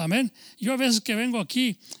 Amén. Yo a veces que vengo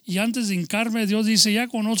aquí y antes de hincarme, Dios dice, ya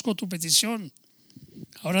conozco tu petición.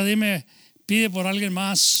 Ahora dime, pide por alguien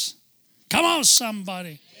más. Come on,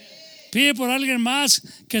 somebody. Pide por alguien más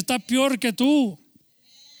que está peor que tú.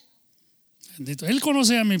 Bendito. Él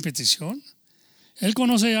conoce ya mi petición. Él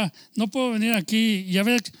conoce ya. No puedo venir aquí y a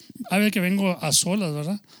ver que vengo a solas,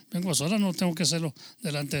 ¿verdad? Vengo a solas, no tengo que hacerlo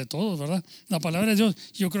delante de todos, ¿verdad? La palabra de Dios,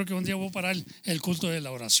 yo creo que un día voy a parar el culto de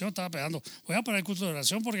la oración. Estaba pegando. Voy a parar el culto de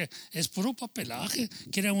oración porque es puro papelaje.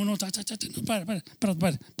 Quiere uno. No,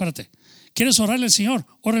 párate. ¿Quieres orarle al Señor?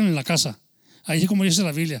 Oren en la casa. Ahí como dice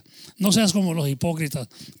la Biblia, no seas como los hipócritas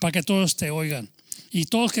para que todos te oigan. Y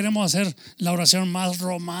todos queremos hacer la oración más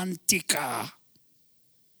romántica.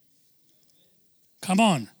 Come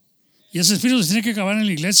on. Y ese espíritu se tiene que acabar en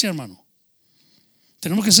la iglesia, hermano.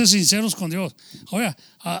 Tenemos que ser sinceros con Dios. Oiga,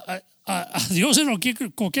 a Dios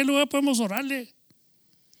en cualquier lugar podemos orarle.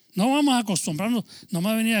 No vamos a acostumbrarnos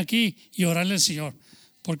nomás a venir aquí y orarle al Señor.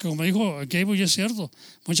 Porque como dijo Gable, y es cierto,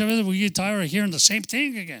 muchas veces we get tired of hearing the same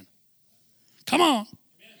thing again. Come on.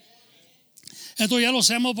 Esto ya lo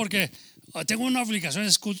hacemos porque tengo una obligación,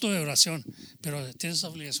 es culto de oración. Pero tienes esa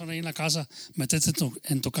obligación ahí en la casa, métete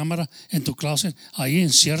en tu cámara, en tu closet, ahí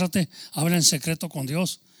enciérrate, habla en secreto con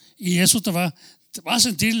Dios. Y eso te va a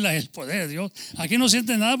sentir el poder de Dios. Aquí no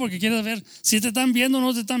sientes nada porque quieres ver si te están viendo o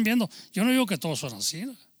no te están viendo. Yo no digo que todos son así,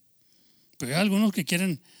 ¿no? Pero hay algunos que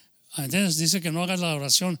quieren, ¿entiendes? Dice que no hagas la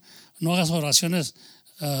oración, no hagas oraciones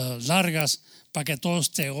largas para que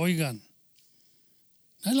todos te oigan.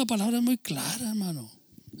 La palabra es muy clara, hermano.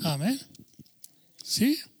 Amén.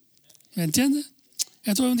 ¿Sí? ¿Me entiendes?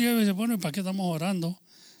 Entonces un día me dice, bueno, ¿y para qué estamos orando?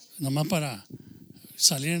 Nomás para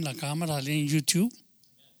salir en la cámara, salir en YouTube.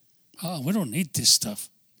 We don't need this stuff.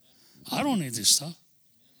 I don't need this stuff.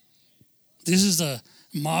 This is the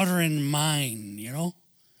modern mind, you know?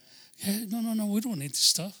 Yeah, no, we don't need this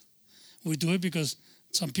stuff. We do it because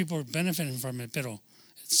some people are benefiting from it, pero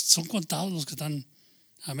son contados los que están.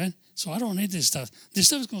 Amen. So I don't need this stuff. This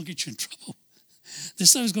stuff is going to get you in trouble.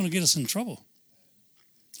 This stuff is going to get us in trouble.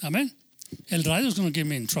 Amen. El radio is going to get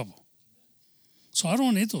me in trouble. So I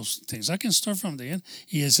don't need those things. I can start from the end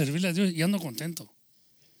y servirle a Dios y ando contento.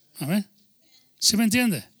 Amen. ¿Sí me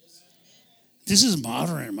entiende? This is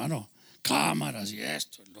modern, hermano. Cámaras y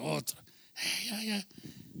esto y lo otro. Ya.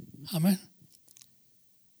 Amén.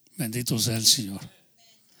 Bendito sea el Señor.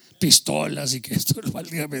 Pistolas y que esto,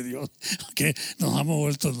 válgame Dios, que nos hemos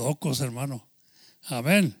vuelto locos, hermano.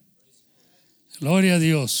 Amén. Gloria a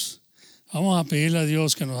Dios. Vamos a pedirle a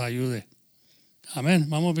Dios que nos ayude. Amén.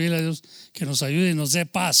 Vamos a pedirle a Dios que nos ayude y nos dé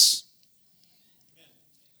paz.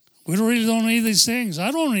 We really don't need these things.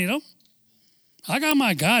 I don't need them. I got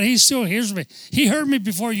my God. He still hears me. He heard me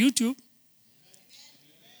before YouTube.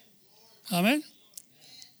 Amen.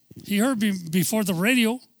 He heard me before the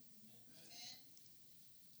radio.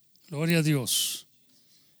 Gloria a Dios.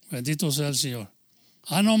 Bendito sea el Señor.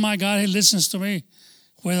 I know my God, He listens to me.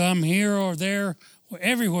 Whether I'm here or there, or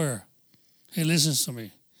everywhere, He listens to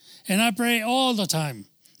me. And I pray all the time.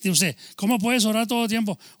 Dice usted, ¿cómo puedes orar todo el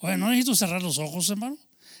tiempo? Oye, no necesito cerrar los ojos, hermano.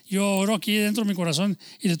 Yo oro aquí dentro de mi corazón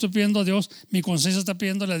y le estoy pidiendo a Dios. Mi conciencia está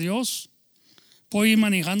pidiéndole a Dios. Puedo ir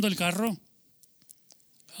manejando el carro.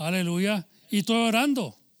 Aleluya. Y estoy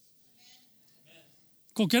orando.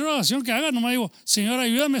 Cualquier oración que haga, nomás digo, Señor,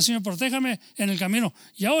 ayúdame, Señor, protéjame en el camino.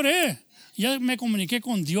 Ya oré, ya me comuniqué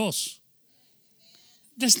con Dios.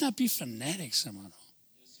 Let's not be fanatics, hermano.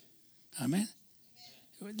 Amen.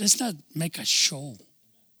 Let's not make a show.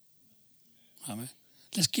 Amen.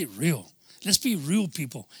 Let's get real. Let's be real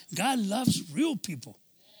people. God loves real people.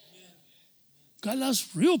 God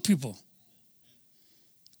loves real people.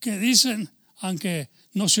 Que dicen, aunque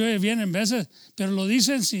no se oye bien en veces, pero lo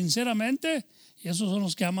dicen sinceramente. Y esos son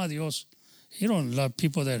los que ama a Dios. You don't love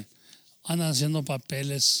people that andan haciendo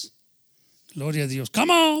papeles. Gloria a Dios.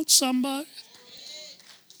 Come on, somebody.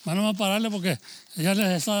 Vamos a pararle porque ya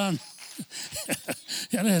les está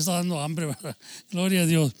dando hambre, ¿verdad? Gloria a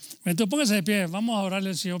Dios. Entonces póngase de pie. Vamos a orarle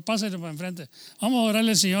al Señor. Pásale para enfrente. Vamos a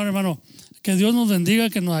orarle al Señor, hermano. Que Dios nos bendiga,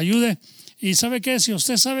 que nos ayude. Y ¿sabe qué? Si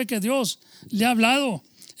usted sabe que Dios le ha hablado,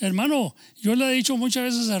 hermano, yo le he dicho muchas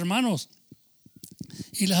veces a hermanos,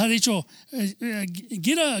 y les ha dicho,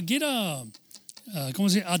 get a ¿cómo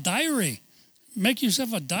se dice? A diary. make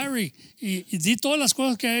yourself a diary y di todas las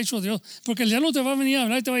cosas que ha hecho Dios, porque el diablo te va a venir a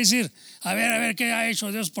hablar y te va a decir, a ver, ¿qué ha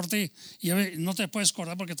hecho Dios por ti? Y a ver, no te puedes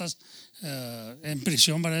acordar porque estás en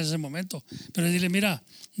prisión para ese momento, pero dile, mira,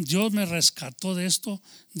 Dios me rescató de esto,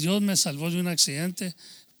 Dios me salvó de un accidente.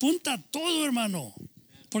 Punta todo, hermano.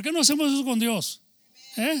 ¿Por qué no hacemos eso con Dios?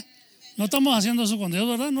 No estamos haciendo eso con Dios,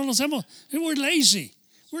 ¿verdad? No lo hacemos. We're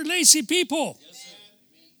lazy people.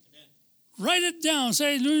 Write it down.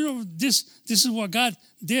 Say, this is what God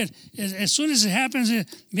did. As soon as it happens,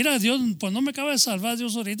 mira, Dios, pues no me acaba de salvar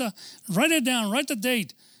Dios ahorita. Write it down. Write the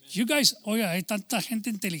date. You guys, oiga, hay tanta gente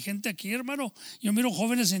inteligente aquí, hermano. Yo miro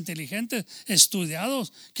jóvenes inteligentes,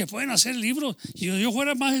 estudiados, que pueden hacer libros. Si yo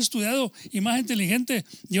fuera más estudiado y más inteligente,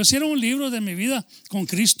 yo hiciera un libro de mi vida con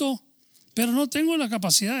Cristo, pero no tengo la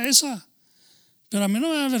capacidad esa. Pero a mí no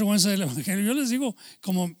me da vergüenza del evangelio. Yo les digo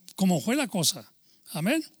como fue la cosa.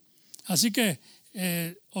 Amén. Así que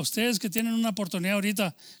ustedes que tienen una oportunidad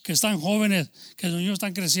ahorita, que están jóvenes, que los niños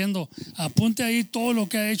están creciendo, apunte ahí todo lo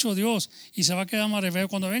que ha hecho Dios y se va a quedar maravillado.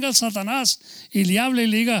 Cuando venga el Satanás y le hable y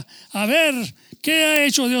le diga, a ver, ¿qué ha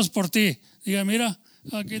hecho Dios por ti? Diga, mira,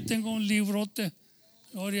 aquí tengo un librote,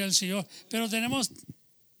 gloria al Señor. Pero tenemos,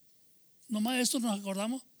 nomás esto nos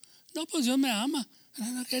acordamos. No, pues Dios me ama.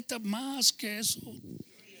 ¿Qué más que eso?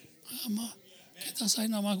 Ama. ¿Qué estás ahí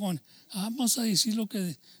nada más con? Vamos a decir lo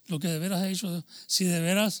que de veras ha hecho Dios. Si de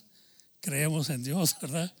veras creemos en Dios,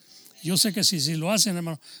 ¿verdad? Yo sé que si lo hacen,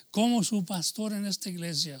 hermano, como su pastor en esta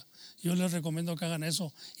iglesia, yo les recomiendo que hagan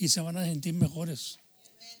eso y se van a sentir mejores.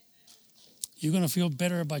 You're going to feel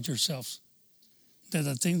better about yourselves than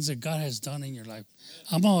the things that God has done in your life.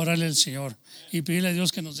 Vamos a orarle al Señor y pedirle a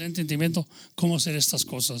Dios que nos dé entendimiento cómo hacer estas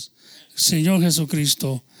cosas. Señor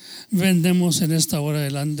Jesucristo, vendemos en esta hora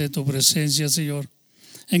delante de tu presencia, Señor,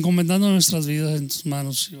 encomendando nuestras vidas en tus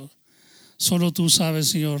manos, Señor. Solo tú sabes,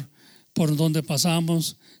 Señor, por dónde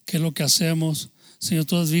pasamos, qué es lo que hacemos. Señor,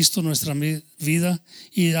 tú has visto nuestra vida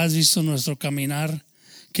y has visto nuestro caminar.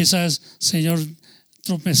 Quizás, Señor,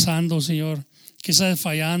 tropezando, Señor, quizás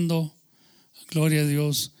fallando. Gloria a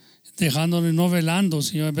Dios, dejándonos, no velando,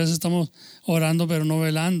 Señor. En veces estamos orando, pero no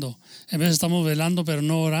velando. En veces estamos velando, pero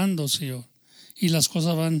no orando, Señor. Y las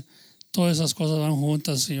cosas van, todas esas cosas van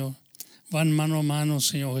juntas, Señor. Van mano a mano,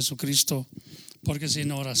 Señor Jesucristo. Porque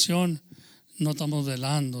sin oración no estamos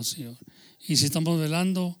velando, Señor. Y si estamos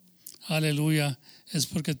velando, aleluya, es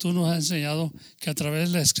porque tú nos has enseñado que a través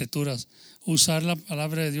de las Escrituras, usar la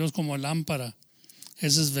palabra de Dios como lámpara,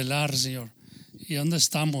 eso es velar, Señor. ¿Y dónde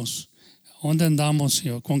estamos? ¿Dónde andamos,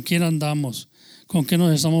 Señor? ¿Con quién andamos? ¿Con qué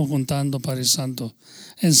nos estamos juntando, Padre Santo?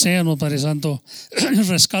 Enséñanos, Padre Santo.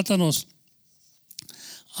 Rescátanos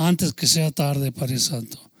antes que sea tarde, Padre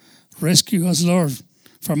Santo. Rescue us, Lord,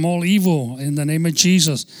 from all evil in the name of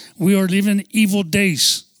Jesus. We are living evil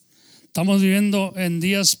days. Estamos viviendo en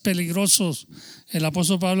días peligrosos. El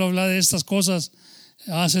apóstol Pablo habla de estas cosas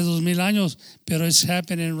hace 2000 años, pero it's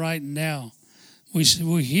happening right now. We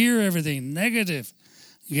hear everything negative.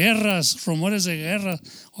 Guerras, rumores de guerras.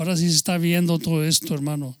 Ahora sí se está viendo todo esto,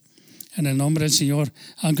 hermano, en el nombre del Señor.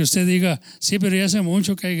 Aunque usted diga, sí, pero ya hace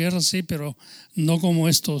mucho que hay guerras, sí, pero no como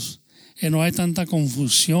estos. No hay tanta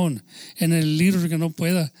confusión en el líder que no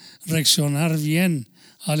pueda reaccionar bien,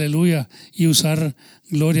 aleluya, y usar,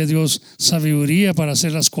 gloria a Dios, sabiduría para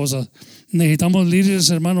hacer las cosas. Necesitamos líderes,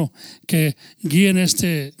 hermano, que guíen esta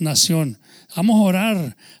nación. Vamos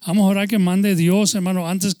a orar que mande Dios, hermano,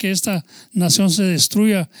 antes que esta nación se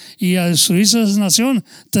destruya. Y a destruirse esa nación,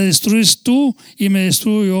 te destruyes tú y me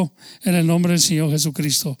destruyo en el nombre del Señor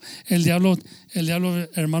Jesucristo. El diablo,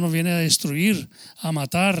 hermano, viene a destruir, a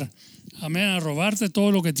matar, amén, a robarte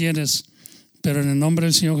todo lo que tienes. Pero en el nombre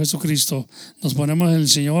del Señor Jesucristo nos ponemos en el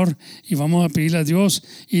Señor y vamos a pedirle a Dios.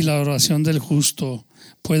 Y la oración del justo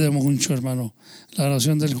puede mucho, hermano. La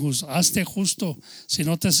oración del justo. Hazte justo. Si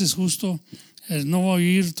no te haces justo, Él no va a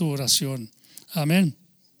oír tu oración. Amén.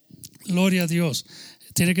 Gloria a Dios.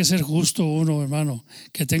 Tiene que ser justo uno, hermano,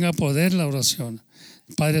 que tenga poder la oración.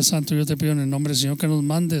 Padre Santo, yo te pido en el nombre del Señor que nos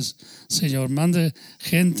mandes, Señor, mande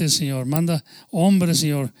gente, Señor, manda hombres,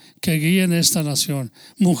 Señor, que guíen esta nación.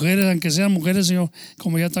 Mujeres, aunque sean mujeres, Señor,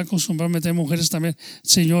 como ya está acostumbrado a meter mujeres también,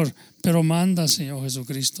 Señor, pero manda, Señor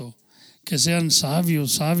Jesucristo, que sean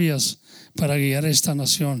sabios, sabias para guiar esta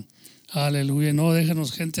nación. Aleluya, no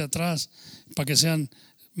déjenos gente atrás para que sean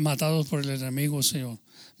matados por el enemigo, Señor.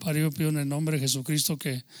 Padre, yo pido en el nombre de Jesucristo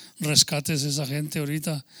que rescates a esa gente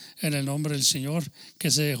ahorita en el nombre del Señor que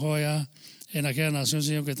se dejó allá en aquella nación,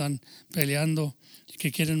 Señor, que están peleando y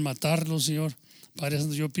que quieren matarlos, Señor. Padre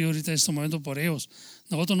Santo, yo pido ahorita en este momento por ellos.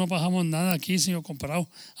 Nosotros no bajamos nada aquí, Señor, comparado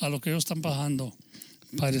a lo que ellos están bajando.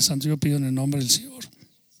 Padre Santo, yo pido en el nombre del Señor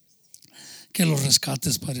que los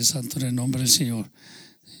rescates, Padre Santo, en el nombre del Señor.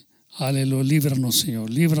 Aleluya, líbranos, Señor,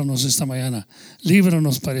 líbranos esta mañana,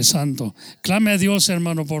 líbranos, Padre Santo. Clame a Dios,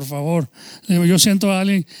 hermano, por favor. Yo siento a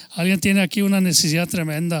alguien tiene aquí una necesidad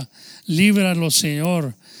tremenda. Líbralo,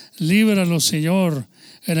 Señor,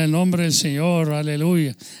 en el nombre del Señor,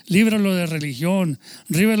 aleluya. Líbralo de religión,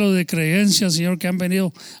 líbralo de creencias, Señor, que han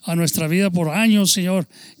venido a nuestra vida por años, Señor,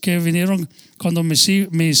 que vinieron cuando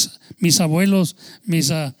mis abuelos,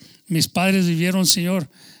 mis padres vivieron, Señor,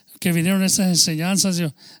 que vinieron estas enseñanzas,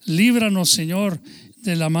 Señor. Líbranos, Señor,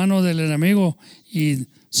 de la mano del enemigo y,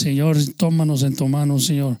 Señor, tómanos en tu mano,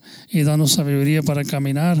 Señor, y danos sabiduría para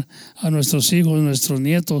caminar a nuestros hijos, nuestros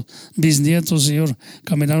nietos, bisnietos, Señor,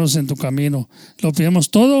 caminarnos en tu camino. Lo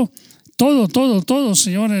pedimos todo,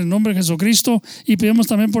 Señor, en el nombre de Jesucristo, y pedimos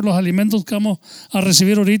también por los alimentos que vamos a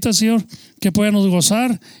recibir ahorita, Señor, que podamos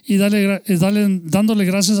gozar y dándole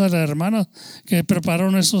gracias a las hermanas que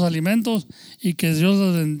prepararon estos alimentos, y que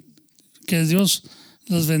Dios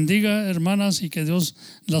las bendiga, hermanas, y que Dios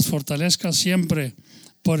las fortalezca siempre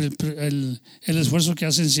por el esfuerzo que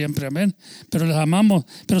hacen siempre, amén. Pero les amamos.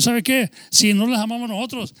 Pero ¿sabe qué? Si no las amamos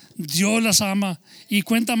nosotros, Dios las ama y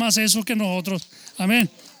cuenta más eso que nosotros, amén.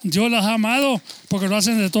 Dios las ha amado porque lo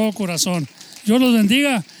hacen de todo corazón. Dios los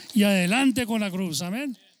bendiga y adelante con la cruz,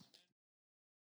 amén.